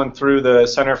with someone through the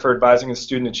Center for Advising and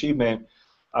Student Achievement.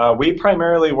 We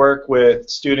primarily work with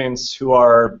students who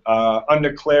are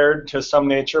undeclared to some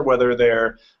nature, whether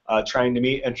they're trying to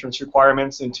meet entrance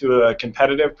requirements into a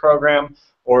competitive program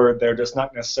or they're just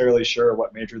not necessarily sure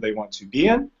what major they want to be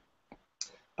in.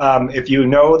 If you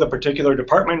know the particular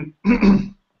department,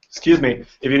 excuse me,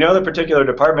 if you know the particular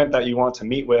department that you want to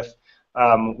meet with,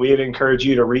 we'd encourage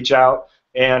you to reach out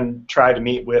and try to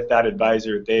meet with that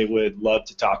advisor. They would love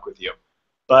to talk with you.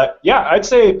 But yeah, I'd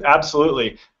say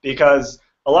absolutely, because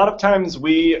a lot of times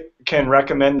we can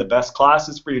recommend the best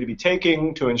classes for you to be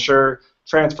taking to ensure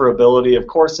transferability of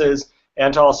courses,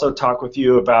 and to also talk with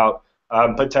you about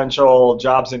potential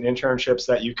jobs and internships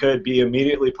that you could be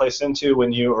immediately placed into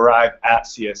when you arrive at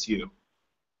CSU.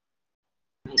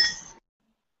 Nice.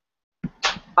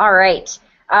 All right.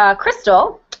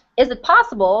 Crystal, is it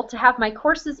possible to have my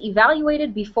courses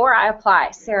evaluated before I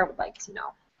apply? Sarah would like to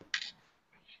know.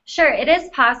 Sure, it is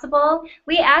possible.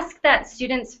 We ask that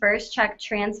students first check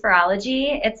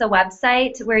Transferology. It's a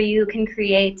website where you can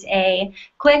create a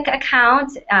quick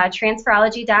account,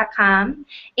 transferology.com,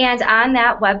 and on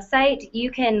that website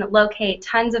you can locate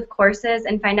tons of courses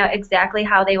and find out exactly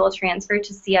how they will transfer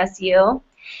to CSU.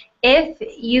 If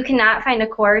you cannot find a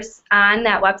course on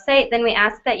that website, then we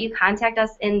ask that you contact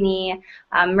us in the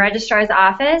registrar's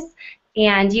office.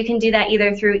 And you can do that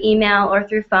either through email or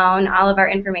through phone. All of our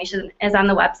information is on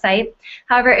the website.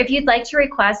 However, if you'd like to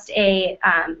request a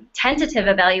tentative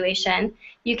evaluation,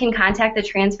 you can contact the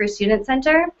Transfer Student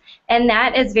Center, and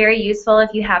that is very useful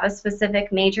if you have a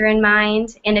specific major in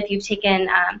mind and if you've taken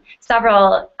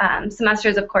several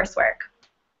semesters of coursework.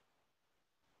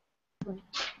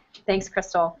 Thanks,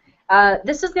 Crystal.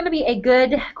 This is going to be a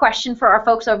good question for our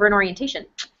folks over in orientation.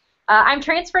 I'm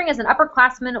transferring as an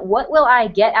upperclassman. What will I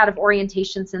get out of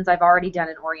orientation since I've already done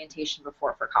an orientation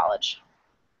before for college?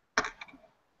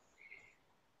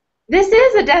 This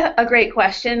is a great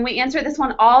question. We answer this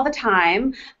one all the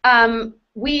time.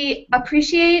 We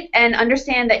appreciate and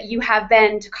understand that you have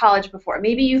been to college before.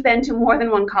 Maybe you've been to more than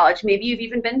one college. Maybe you've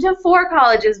even been to 4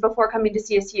 colleges before coming to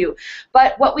CSU.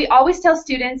 But what we always tell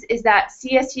students is that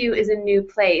CSU is a new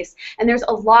place, and there's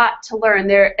a lot to learn.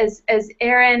 There, as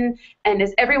Aaron and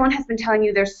as everyone has been telling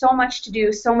you, there's so much to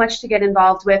do, so much to get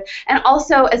involved with. And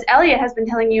also, as Elliot has been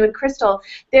telling you and Crystal,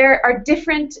 there are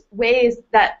different ways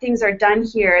that things are done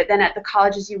here than at the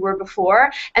colleges you were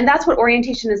before, and that's what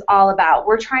orientation is all about.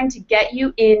 We're trying to get you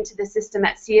into the system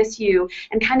at CSU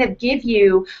and kind of give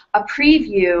you a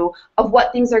preview of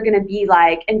what things are going to be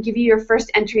like and give you your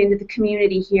first entry into the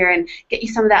community here and get you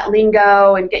some of that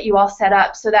lingo and get you all set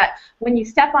up so that when you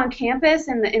step on campus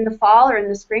in the fall or in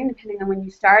the spring, depending on when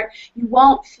you start, you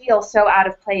won't feel so out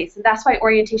of place. And that's why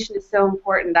orientation is so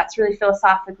important. That's really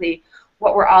philosophically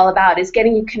what we're all about, is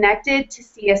getting you connected to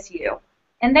CSU.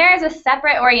 And there is a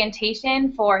separate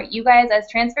orientation for you guys as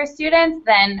transfer students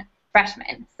than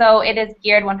freshmen. So it is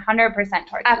geared 100%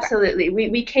 towards Absolutely.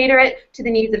 We cater it to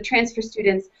the needs of transfer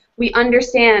students. We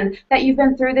understand that you've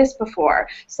been through this before.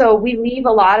 So we leave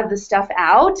a lot of the stuff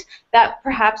out that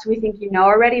perhaps we think you know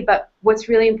already, but what's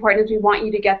really important is we want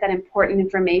you to get that important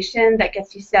information that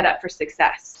gets you set up for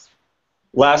success.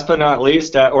 Last but not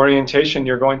least, at orientation,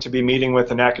 you're going to be meeting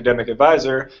with an academic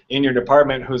advisor in your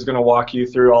department who's going to walk you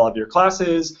through all of your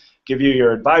classes, give you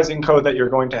your advising code that you're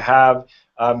going to have.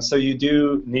 So you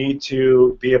do need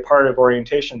to be a part of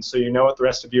orientation so you know what the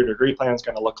rest of your degree plan is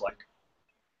going to look like.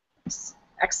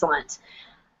 Excellent.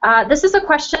 This is a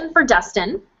question for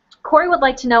Dustin. Corey would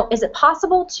like to know, is it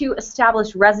possible to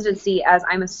establish residency as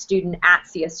I'm a student at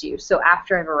CSU, so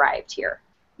after I've arrived here?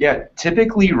 Yeah,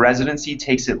 typically residency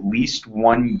takes at least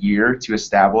 1 year to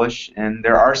establish, and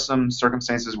there are some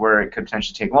circumstances where it could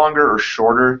potentially take longer or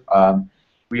shorter.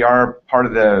 We are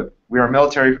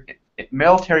a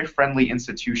military-friendly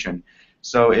institution,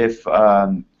 so if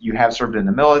you have served in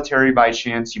the military by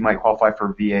chance, you might qualify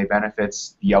for VA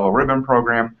benefits, the Yellow Ribbon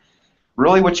program.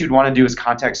 Really what you'd want to do is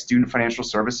contact Student Financial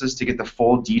Services to get the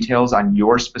full details on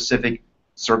your specific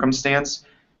circumstance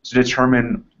to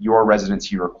determine your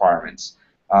residency requirements.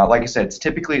 Like I said, it's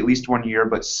typically at least 1 year,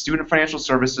 but Student Financial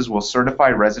Services will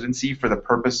certify residency for the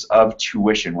purpose of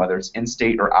tuition, whether it's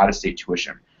in-state or out-of-state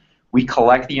tuition. We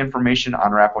collect the information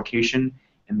on our application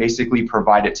and basically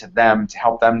provide it to them to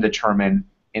help them determine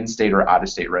in-state or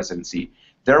out-of-state residency.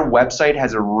 Their website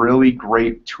has a really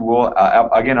great tool.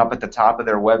 Again, up at the top of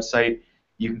their website,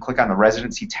 you can click on the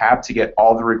residency tab to get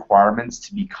all the requirements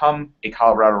to become a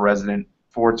Colorado resident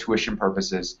for tuition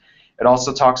purposes. It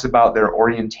also talks about their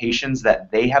orientations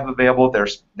that they have available. They're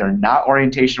not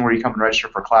orientation where you come and register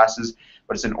for classes,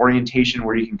 but it's an orientation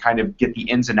where you can kind of get the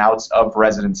ins and outs of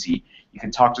residency. You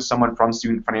can talk to someone from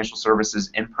Student Financial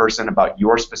Services in person about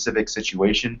your specific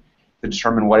situation to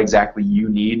determine what exactly you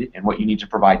need and what you need to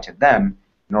provide to them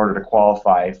in order to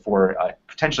qualify for,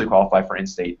 potentially qualify for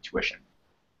in-state tuition.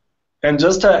 And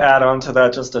just to add on to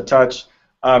that just a touch,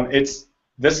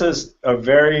 this is a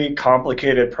very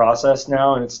complicated process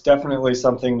now, and it's definitely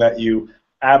something that you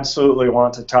absolutely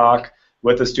want to talk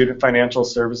with a Student Financial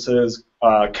Services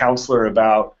counselor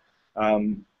about.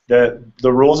 The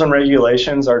rules and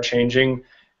regulations are changing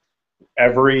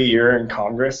every year in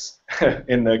Congress,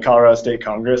 in the Colorado State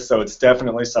Congress, so it's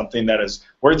definitely something that is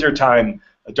worth your time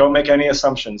don't make any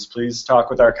assumptions. Please talk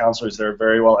with our counselors. They're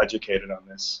very well educated on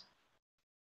this.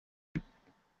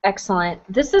 Excellent.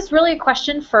 This is really a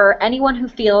question for anyone who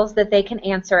feels that they can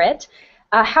answer it.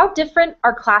 How different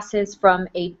are classes from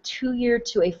a 2-year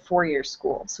to a 4-year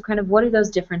school? So kind of what do those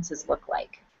differences look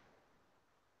like?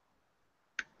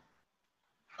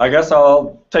 I guess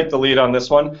I'll take the lead on this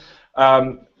one.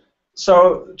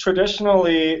 So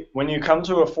traditionally, when you come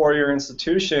to a 4-year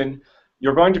institution,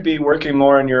 you're going to be working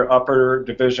more in your upper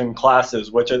division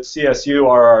classes, which at CSU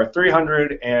are our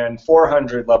 300 and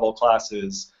 400 level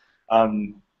classes.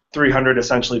 300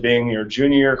 essentially being your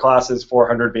junior year classes,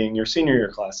 400 being your senior year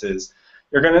classes.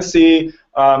 You're going to see,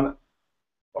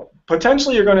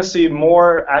 potentially you're going to see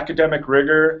more academic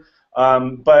rigor,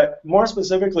 but more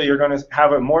specifically you're going to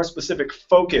have a more specific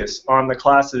focus on the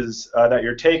classes that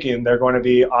you're taking. They're going to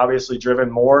be obviously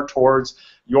driven more towards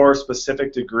your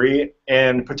specific degree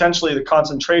and potentially the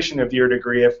concentration of your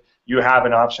degree if you have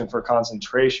an option for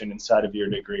concentration inside of your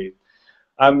degree.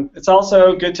 It's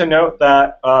also good to note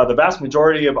that the vast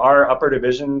majority of our upper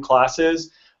division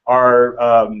classes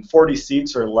are 40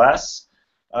 seats or less,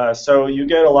 so you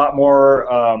get a lot more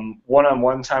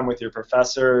one-on-one time with your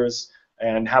professors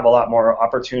and have a lot more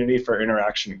opportunity for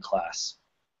interaction in class.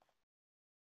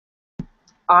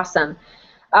 Awesome.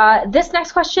 This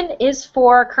next question is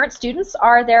for current students.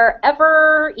 Are there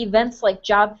ever events like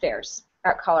job fairs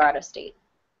at Colorado State?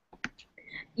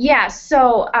 Yeah,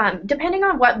 so depending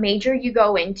on what major you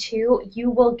go into, you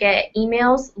will get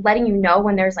emails letting you know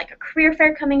when there's like a career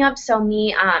fair coming up. So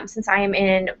me, since I am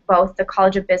in both the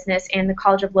College of Business and the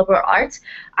College of Liberal Arts,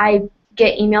 I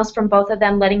get emails from both of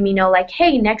them letting me know like,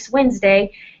 hey, next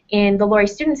Wednesday in the Laurie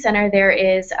Student Center there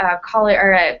is a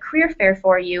career fair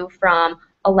for you from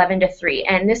 11 to 3.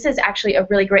 And this is actually a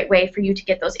really great way for you to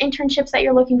get those internships that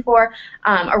you're looking for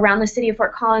around the city of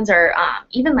Fort Collins or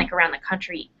even like around the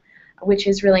country, which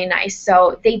is really nice.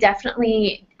 So they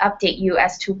definitely update you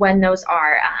as to when those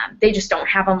are. They just don't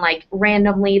have them like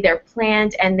randomly. They're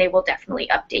planned, and they will definitely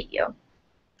update you.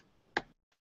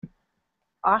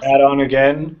 Awesome. Add on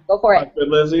again. Go for it. Good,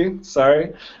 Lizzie.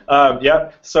 Sorry.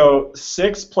 Yep. So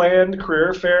 6 planned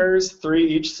career fairs, 3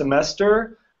 each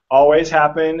semester, always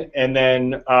happen, and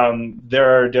then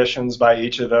there are additions by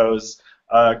each of those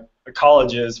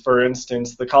colleges. For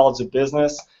instance, the College of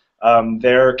Business.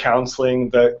 Their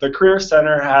counseling, the Career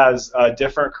Center has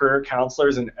different career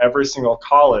counselors in every single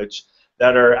college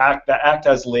that act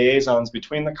as liaisons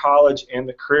between the college and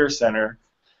the Career Center,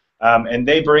 and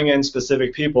they bring in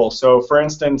specific people. So for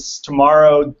instance,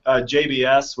 tomorrow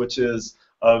JBS, which is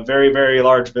a very, very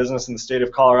large business in the state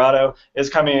of Colorado, is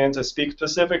coming in to speak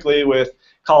specifically with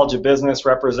College of Business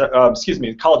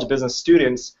College of Business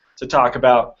students to talk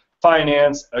about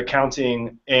finance,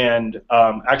 accounting, and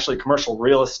actually commercial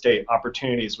real estate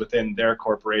opportunities within their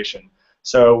corporation.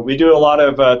 So we do a lot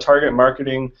of target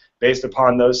marketing based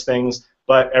upon those things,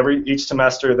 but each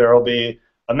semester there will be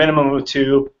a minimum of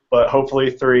 2, but hopefully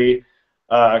 3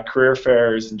 career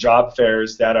fairs and job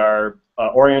fairs that are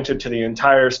oriented to the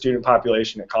entire student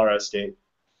population at Colorado State.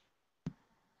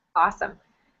 Awesome.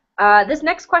 This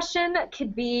next question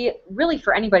could be really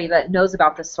for anybody that knows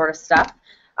about this sort of stuff.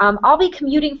 I'll be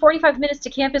commuting 45 minutes to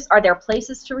campus. Are there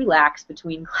places to relax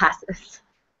between classes?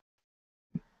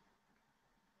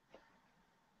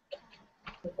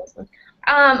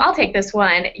 I'll take this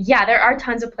one. Yeah, there are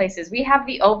tons of places. We have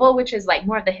the Oval, which is like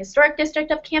more of the historic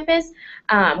district of campus.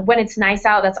 When it's nice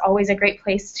out, that's always a great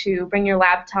place to bring your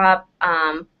laptop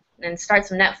and start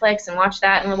some Netflix and watch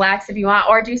that and relax if you want,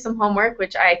 or do some homework,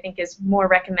 which I think is more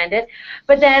recommended.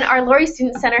 But then our Laurie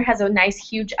Student Center has a nice,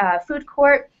 huge food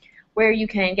court where you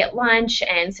can get lunch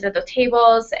and sit at the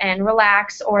tables and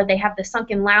relax, or they have the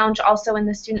Sunken Lounge also in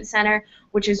the Student Center,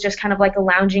 which is just kind of like a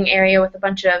lounging area with a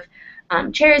bunch of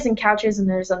chairs and couches, and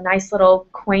there's a nice little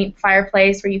quaint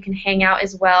fireplace where you can hang out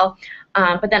as well.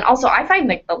 But then also I find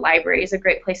like the library is a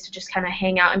great place to just kind of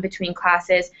hang out in between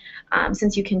classes,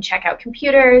 since you can check out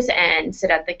computers and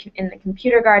sit at in the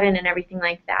computer garden and everything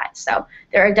like that. So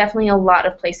there are definitely a lot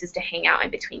of places to hang out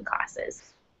in between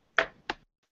classes.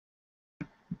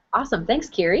 Awesome. Thanks,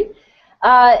 Kiri.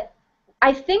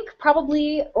 I think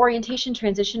probably orientation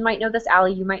transition might know this.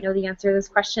 Allie, you might know the answer to this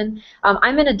question.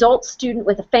 I'm an adult student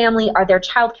with a family. Are there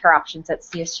childcare options at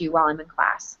CSU while I'm in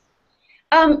class?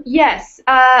 Yes.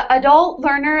 Adult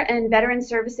Learner and Veteran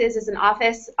Services is an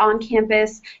office on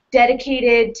campus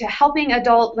dedicated to helping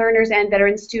adult learners and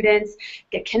veteran students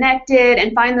get connected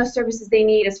and find those services they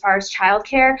need as far as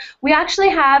childcare. We actually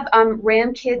have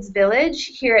Ram Kids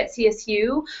Village here at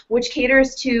CSU, which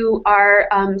caters to our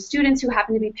students who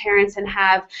happen to be parents and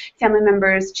have family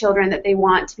members, children that they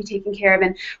want to be taken care of.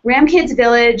 And Ram Kids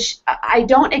Village, I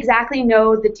don't exactly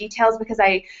know the details because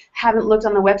I haven't looked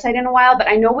on the website in a while, but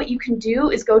I know what you can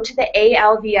do is go to the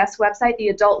ALVS website, the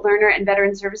Adult Learner and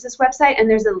Veteran Services website, and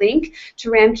there's a link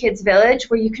to Ram Kids Village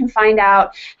where you can find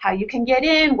out how you can get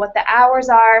in, what the hours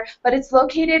are, but it's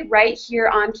located right here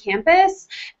on campus,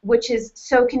 which is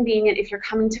so convenient if you're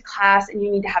coming to class and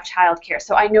you need to have childcare.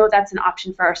 So I know that's an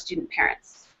option for our student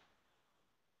parents.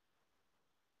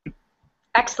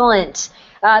 Excellent.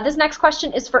 This next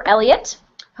question is for Elliot.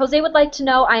 Jose would like to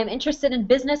know, I am interested in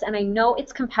business and I know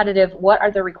it's competitive. What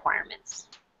are the requirements?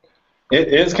 It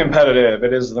is competitive.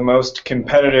 It is the most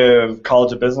competitive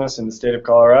college of business in the state of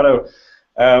Colorado.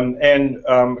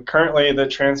 Currently the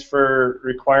transfer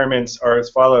requirements are as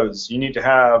follows. You need to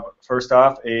have, first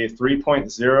off, a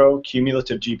 3.0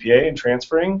 cumulative GPA in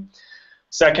transferring.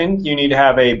 Second, you need to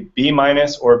have a B-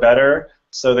 or better,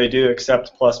 so they do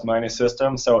accept plus-minus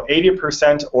system. So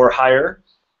 80% or higher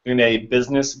in a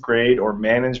business grade or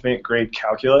management grade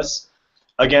calculus.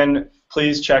 Again,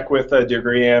 please check with a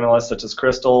degree analyst such as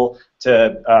Crystal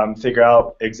to figure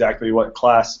out exactly what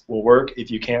class will work.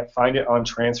 If you can't find it on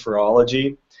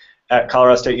Transferology at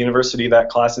Colorado State University, that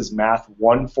class is Math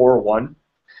 141.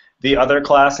 The other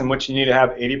class in which you need to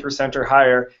have 80% or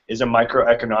higher is a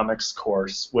microeconomics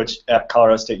course, which at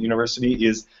Colorado State University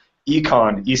is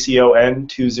Econ, ECON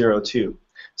 202.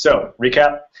 So,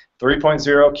 recap,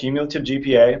 3.0 cumulative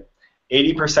GPA,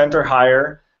 80% or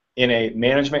higher in a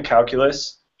management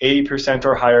calculus, 80%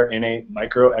 or higher in a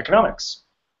microeconomics.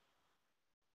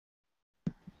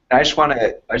 I just want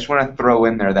to throw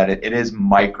in there that it is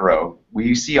micro.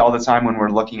 We see all the time when we're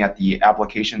looking at the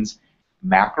applications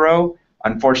macro.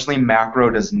 Unfortunately,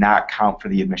 macro does not count for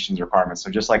the admissions requirements.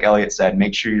 So just like Elliot said,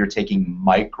 make sure you're taking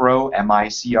micro,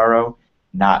 M-I-C-R-O,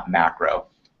 not macro.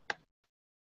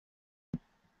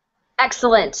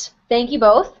 Excellent. Thank you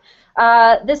both.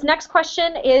 This next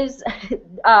question is,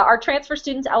 are transfer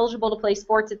students eligible to play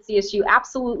sports at CSU?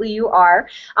 Absolutely you are.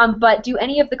 But do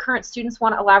any of the current students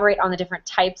want to elaborate on the different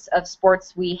types of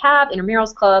sports we have,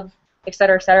 intramurals club, et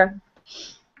cetera, et cetera?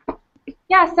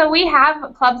 Yeah, so we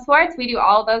have club sports. We do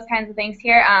all those kinds of things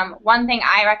here. One thing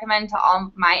I recommend to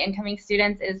all my incoming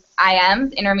students is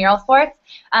IMs, intramural sports.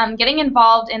 Getting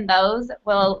involved in those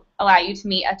will allow you to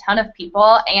meet a ton of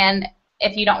people, and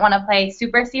if you don't want to play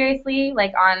super seriously,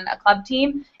 like on a club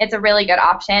team, it's a really good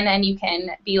option, and you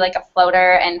can be like a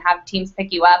floater and have teams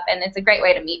pick you up, and it's a great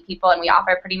way to meet people, and we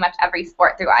offer pretty much every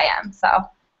sport through IM. So.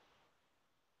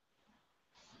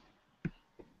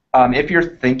 If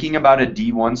you're thinking about a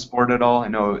D1 sport at all, I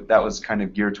know that was kind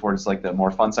of geared towards like the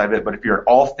more fun side of it, but if you're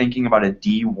all thinking about a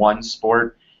D1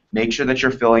 sport, make sure that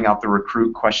you're filling out the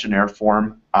recruit questionnaire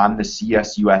form on the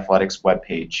CSU Athletics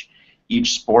webpage.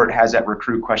 Each sport has that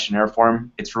recruit questionnaire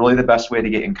form. It's really the best way to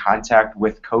get in contact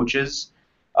with coaches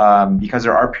because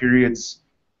there are periods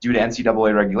due to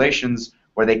NCAA regulations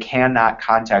where they cannot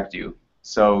contact you.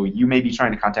 So you may be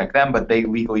trying to contact them, but they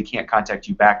legally can't contact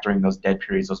you back during those dead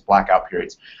periods, those blackout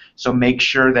periods. So make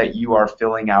sure that you are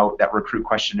filling out that recruit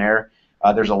questionnaire.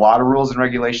 There's a lot of rules and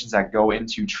regulations that go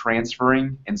into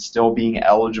transferring and still being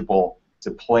eligible to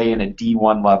play in a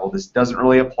D1 level. This doesn't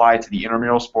really apply to the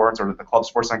intramural sports or the club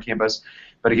sports on campus.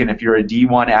 But again, if you're a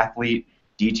D1 athlete,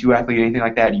 D2 athlete, anything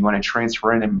like that, and you want to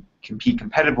transfer in and compete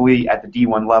competitively at the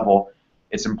D1 level,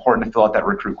 it's important to fill out that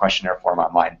recruit questionnaire form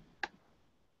online.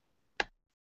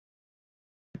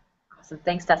 Awesome.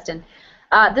 Thanks, Dustin.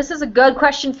 This is a good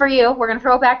question for you. We're going to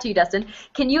throw it back to you, Dustin.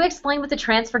 Can you explain what the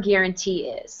transfer guarantee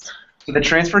is? So the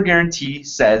transfer guarantee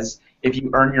says if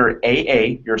you earn your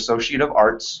AA, your Associate of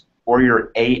Arts, or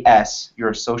your AS,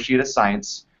 your Associate of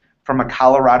Science, from a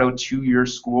Colorado two-year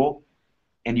school,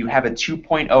 and you have a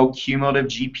 2.0 cumulative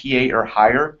GPA or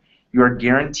higher, you are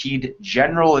guaranteed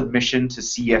general admission to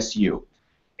CSU.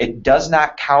 It does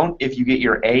not count if you get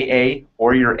your AA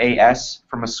or your AS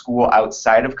from a school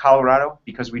outside of Colorado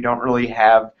because we don't really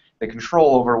have the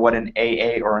control over what an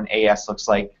AA or an AS looks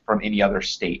like from any other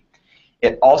state.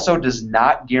 It also does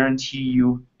not guarantee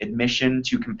you admission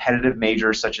to competitive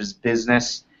majors such as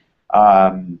business,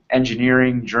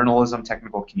 engineering, journalism,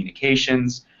 technical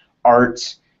communications,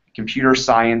 art, computer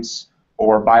science,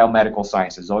 or biomedical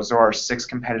sciences. Those are our 6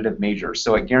 competitive majors.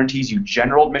 So it guarantees you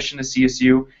general admission to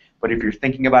CSU, but if you're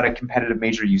thinking about a competitive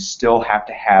major, you still have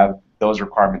to have those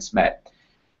requirements met.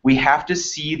 We have to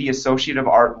see the Associate of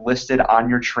Art listed on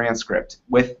your transcript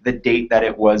with the date that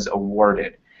it was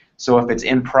awarded. So if it's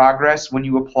in progress when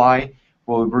you apply,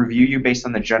 we'll review you based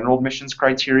on the general admissions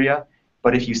criteria.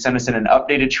 But if you send us in an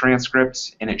updated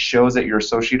transcript and it shows that your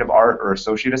Associate of Art or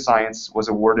Associate of Science was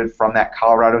awarded from that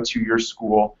Colorado two-year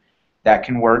school, that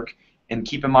can work. And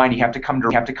keep in mind, you have to come to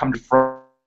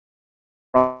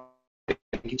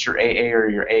get your AA or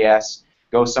your AS,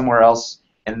 go somewhere else,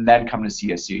 and then come to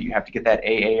CSU. You have to get that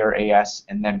AA or AS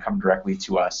and then come directly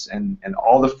to us. And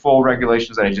all the full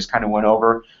regulations that I just kind of went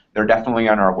over, they're definitely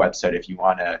on our website if you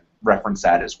want to reference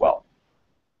that as well.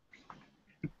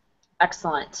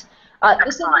 Excellent.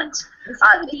 This is going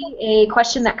to be a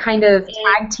question that kind of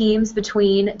tag teams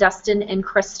between Dustin and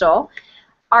Crystal.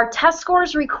 Are test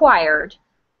scores required,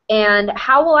 and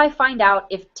how will I find out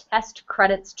if test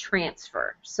credits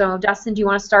transfer? So Dustin, do you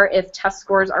want to start if test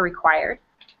scores are required?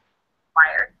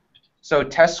 So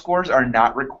test scores are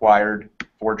not required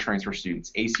for transfer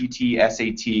students. ACT,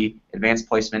 SAT, Advanced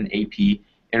Placement, AP,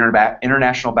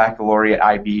 International Baccalaureate,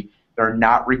 IB, they're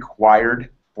not required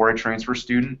for a transfer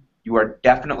student. You are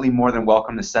definitely more than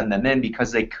welcome to send them in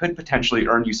because they could potentially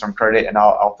earn you some credit, and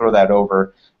I'll throw that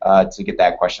over to get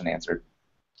that question answered.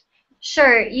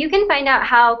 Sure. You can find out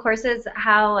how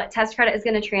test credit is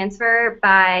going to transfer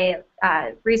by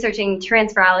researching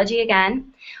transferology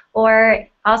again, or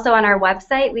also on our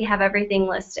website we have everything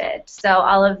listed. So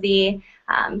all of the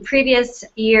previous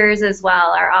years as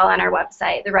well are all on our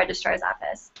website, the registrar's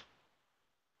office.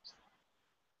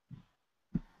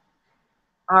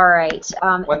 All right.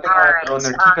 One thing I'll throw in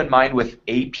there, keep in mind with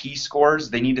AP scores,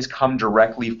 they need to come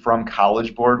directly from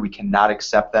College Board. We cannot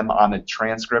accept them on a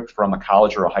transcript from a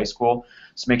college or a high school.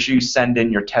 So make sure you send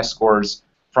in your test scores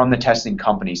from the testing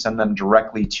company. Send them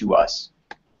directly to us.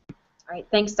 All right.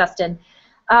 Thanks, Dustin.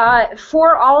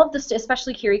 For all of the,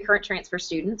 especially Curie current transfer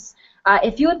students,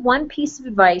 if you had one piece of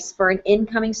advice for an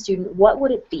incoming student, what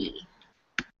would it be?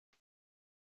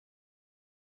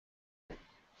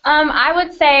 I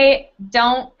would say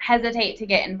don't hesitate to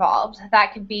get involved.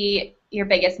 That could be your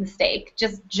biggest mistake.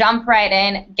 Just jump right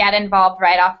in, get involved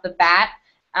right off the bat.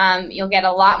 You'll get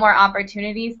a lot more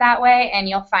opportunities that way, and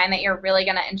you'll find that you're really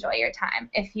going to enjoy your time.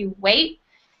 If you wait,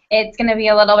 it's going to be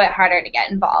a little bit harder to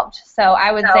get involved. So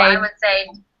I would say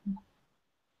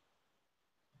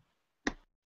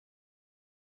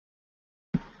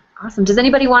Awesome. Does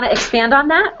anybody want to expand on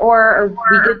that, or are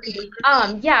we good?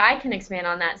 Yeah, I can expand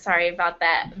on that. Sorry about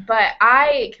that. But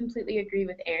I completely agree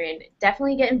with Erin.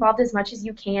 Definitely get involved as much as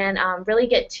you can. Really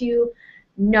get to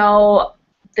know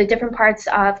the different parts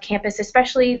of campus,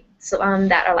 especially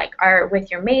that are with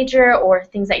your major or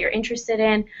things that you're interested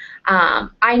in.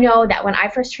 I know that when I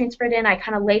first transferred in, I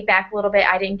kind of laid back a little bit.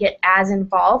 I didn't get as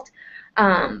involved,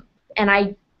 and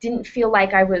I didn't feel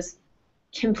like I was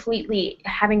completely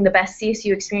having the best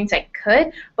CSU experience I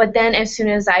could, but then as soon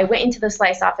as I went into the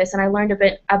Slice office and I learned a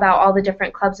bit about all the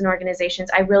different clubs and organizations,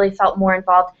 I really felt more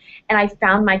involved, and I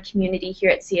found my community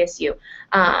here at CSU.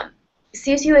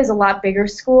 CSU is a lot bigger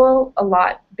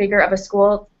of a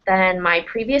school than my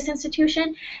previous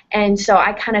institution, and so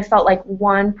I kind of felt like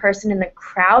one person in the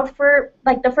crowd for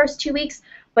like the first 2 weeks,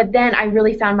 but then I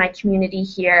really found my community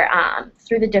here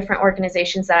through the different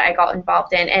organizations that I got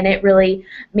involved in, and it really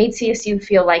made CSU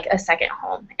feel like a second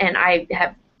home, and I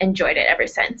have enjoyed it ever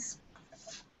since.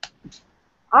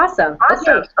 Awesome.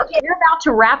 Okay, we're about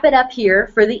to wrap it up here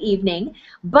for the evening,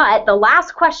 but the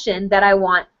last question that I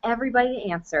want everybody to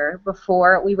answer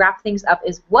before we wrap things up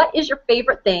is, what is your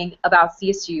favorite thing about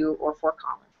CSU or Fort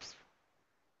Collins?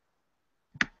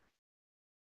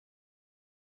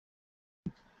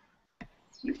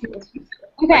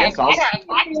 Okay.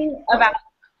 About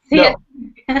CSU.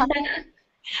 No.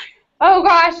 Oh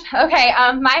gosh. Okay.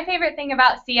 My favorite thing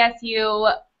about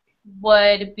CSU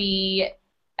would be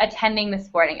attending the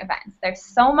sporting events. There's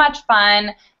so much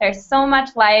fun. There's so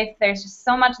much life. There's just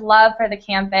so much love for the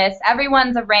campus.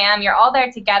 Everyone's a Ram. You're all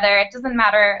there together. It doesn't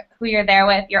matter who you're there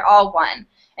with. You're all one.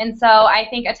 And so I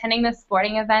think attending the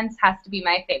sporting events has to be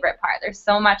my favorite part. There's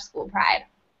so much school pride.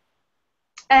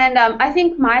 And I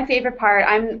think my favorite part,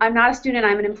 I'm not a student,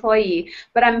 I'm an employee,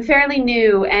 but I'm fairly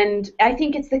new, and I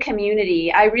think it's the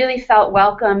community. I really felt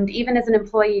welcomed, even as an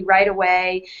employee, right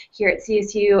away here at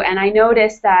CSU, and I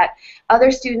noticed that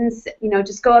other students,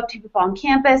 just go up to people on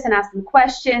campus and ask them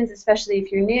questions, especially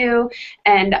if you're new,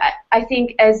 and I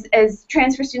think as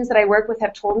transfer students that I work with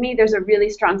have told me, there's a really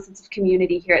strong sense of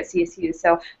community here at CSU,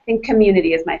 so I think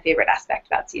community is my favorite aspect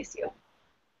about CSU.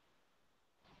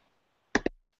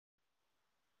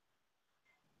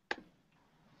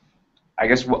 I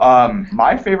guess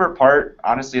my favorite part,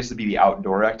 honestly, has to be the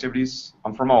outdoor activities.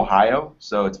 I'm from Ohio,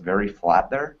 so it's very flat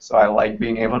there, so I like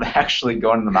being able to actually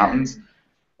go into the mountains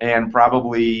and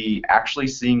probably actually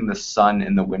seeing the sun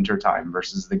in the wintertime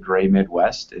versus the gray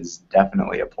Midwest is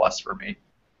definitely a plus for me.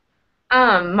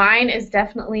 Mine is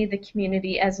definitely the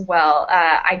community as well.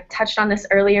 I touched on this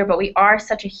earlier, but we are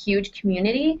such a huge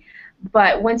community.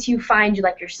 But once you find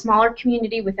your smaller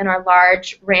community within our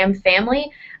large RAM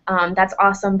family, that's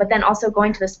awesome. But then also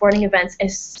going to the sporting events,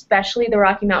 especially the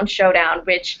Rocky Mountain Showdown,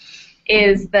 which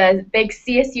is the big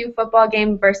CSU football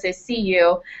game versus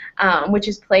CU, which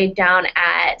is played down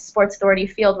at Sports Authority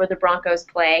Field where the Broncos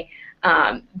play.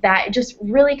 That just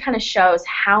really kind of shows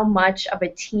how much of a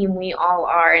team we all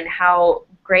are and how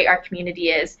great our community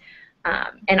is.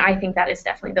 And I think that is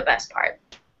definitely the best part.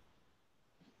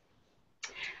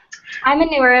 I'm a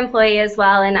newer employee as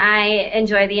well, and I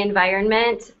enjoy the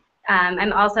environment.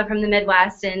 I'm also from the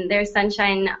Midwest, and there's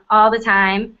sunshine all the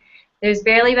time. There's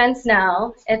barely been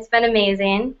snow. It's been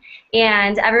amazing,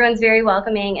 and everyone's very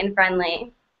welcoming and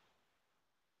friendly.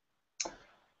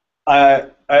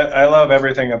 I love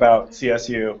everything about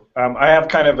CSU. I have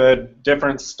kind of a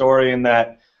different story in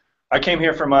that I came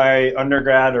here for my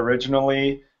undergrad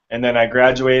originally, and then I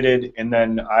graduated, and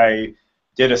then I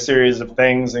did a series of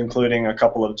things, including a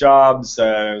couple of jobs.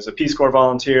 I was a Peace Corps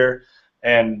volunteer,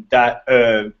 and that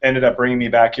ended up bringing me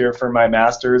back here for my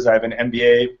master's. I have an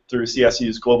MBA through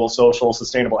CSU's Global Social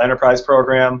Sustainable Enterprise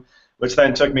program, which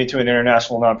then took me to an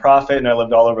international nonprofit, and I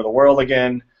lived all over the world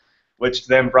again, which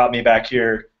then brought me back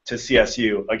here to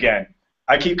CSU again.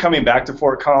 I keep coming back to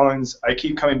Fort Collins. I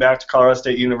keep coming back to Colorado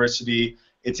State University.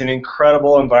 It's an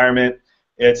incredible environment.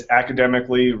 It's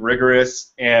academically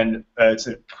rigorous, and it's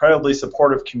an incredibly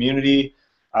supportive community.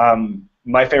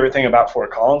 My favorite thing about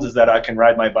Fort Collins is that I can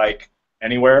ride my bike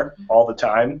anywhere all the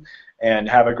time and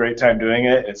have a great time doing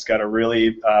it. It's got a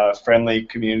really friendly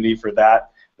community for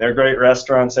that. There are great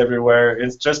restaurants everywhere.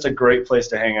 It's just a great place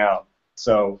to hang out.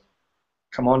 So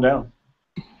come on down.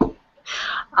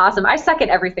 Awesome. I second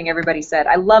everything everybody said.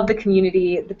 I love the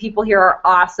community. The people here are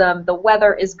awesome. The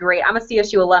weather is great. I'm a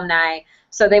CSU alumni,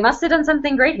 so they must have done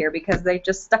something great here because they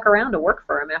just stuck around to work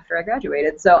for them after I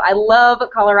graduated. So I love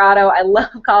Colorado. I love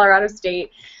Colorado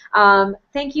State.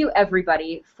 Thank you,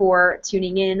 everybody, for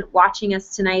tuning in, watching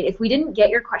us tonight. If we didn't get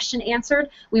your question answered,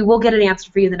 we will get it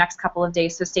answered for you the next couple of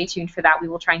days, so stay tuned for that. We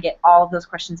will try and get all of those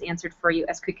questions answered for you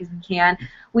as quick as we can.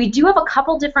 We do have a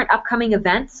couple different upcoming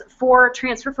events for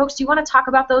transfer folks. Do you want to talk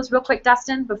about those real quick,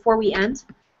 Dustin, before we end?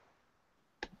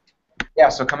 Yeah,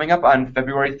 so coming up on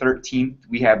February 13th,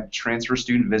 we have Transfer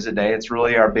Student Visit Day. It's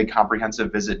really our big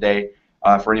comprehensive visit day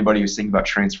for anybody who's thinking about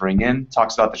transferring in.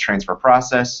 Talks about the transfer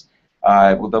process.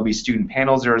 There'll be student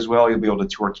panels there as well. You'll be able to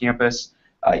tour campus,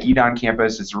 eat on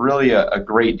campus. It's really a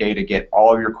great day to get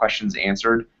all of your questions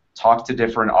answered, talk to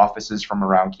different offices from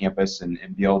around campus, and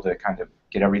be able to kind of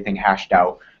get everything hashed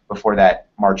out before that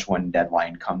March 1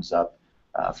 deadline comes up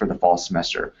for the fall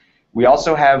semester. We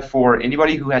also have, for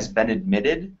anybody who has been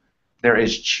admitted, there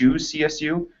is Choose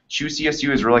CSU. Choose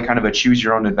CSU is really kind of a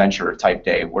choose-your-own-adventure type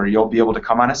day where you'll be able to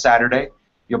come on a Saturday.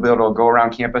 You'll be able to go around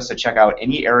campus to check out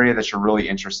any area that you're really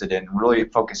interested in, really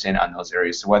focus in on those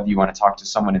areas. So whether you want to talk to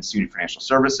someone in student financial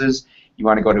services, you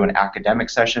want to go to an academic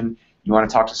session, you want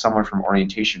to talk to someone from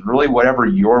orientation, really whatever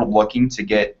you're looking to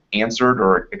get answered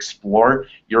or explore,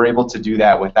 you're able to do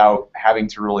that without having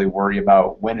to really worry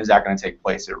about when is that going to take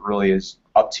place. It really is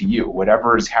up to you.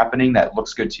 Whatever is happening that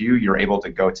looks good to you, you're able to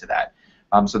go to that.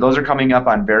 So those are coming up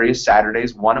on various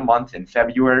Saturdays, one a month in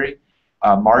February,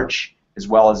 March, as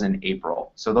well as in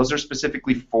April. So those are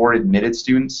specifically for admitted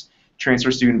students. Transfer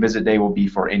Student Visit Day will be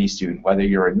for any student, whether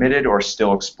you're admitted or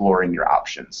still exploring your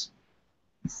options.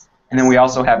 And then we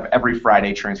also have every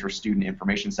Friday Transfer Student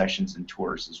information sessions and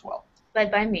tours as well.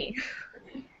 Led by me.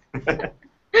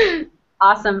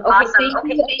 Awesome. Okay,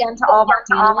 thank you again to all of our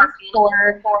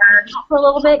panelists for a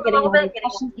little bit, getting all the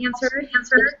questions answered.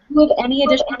 If you have any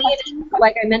additional questions,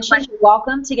 like I mentioned, you're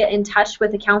welcome to get in touch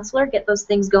with a counselor, get those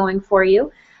things going for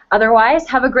you. Otherwise,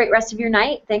 have a great rest of your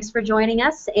night. Thanks for joining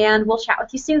us, and we'll chat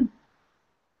with you soon.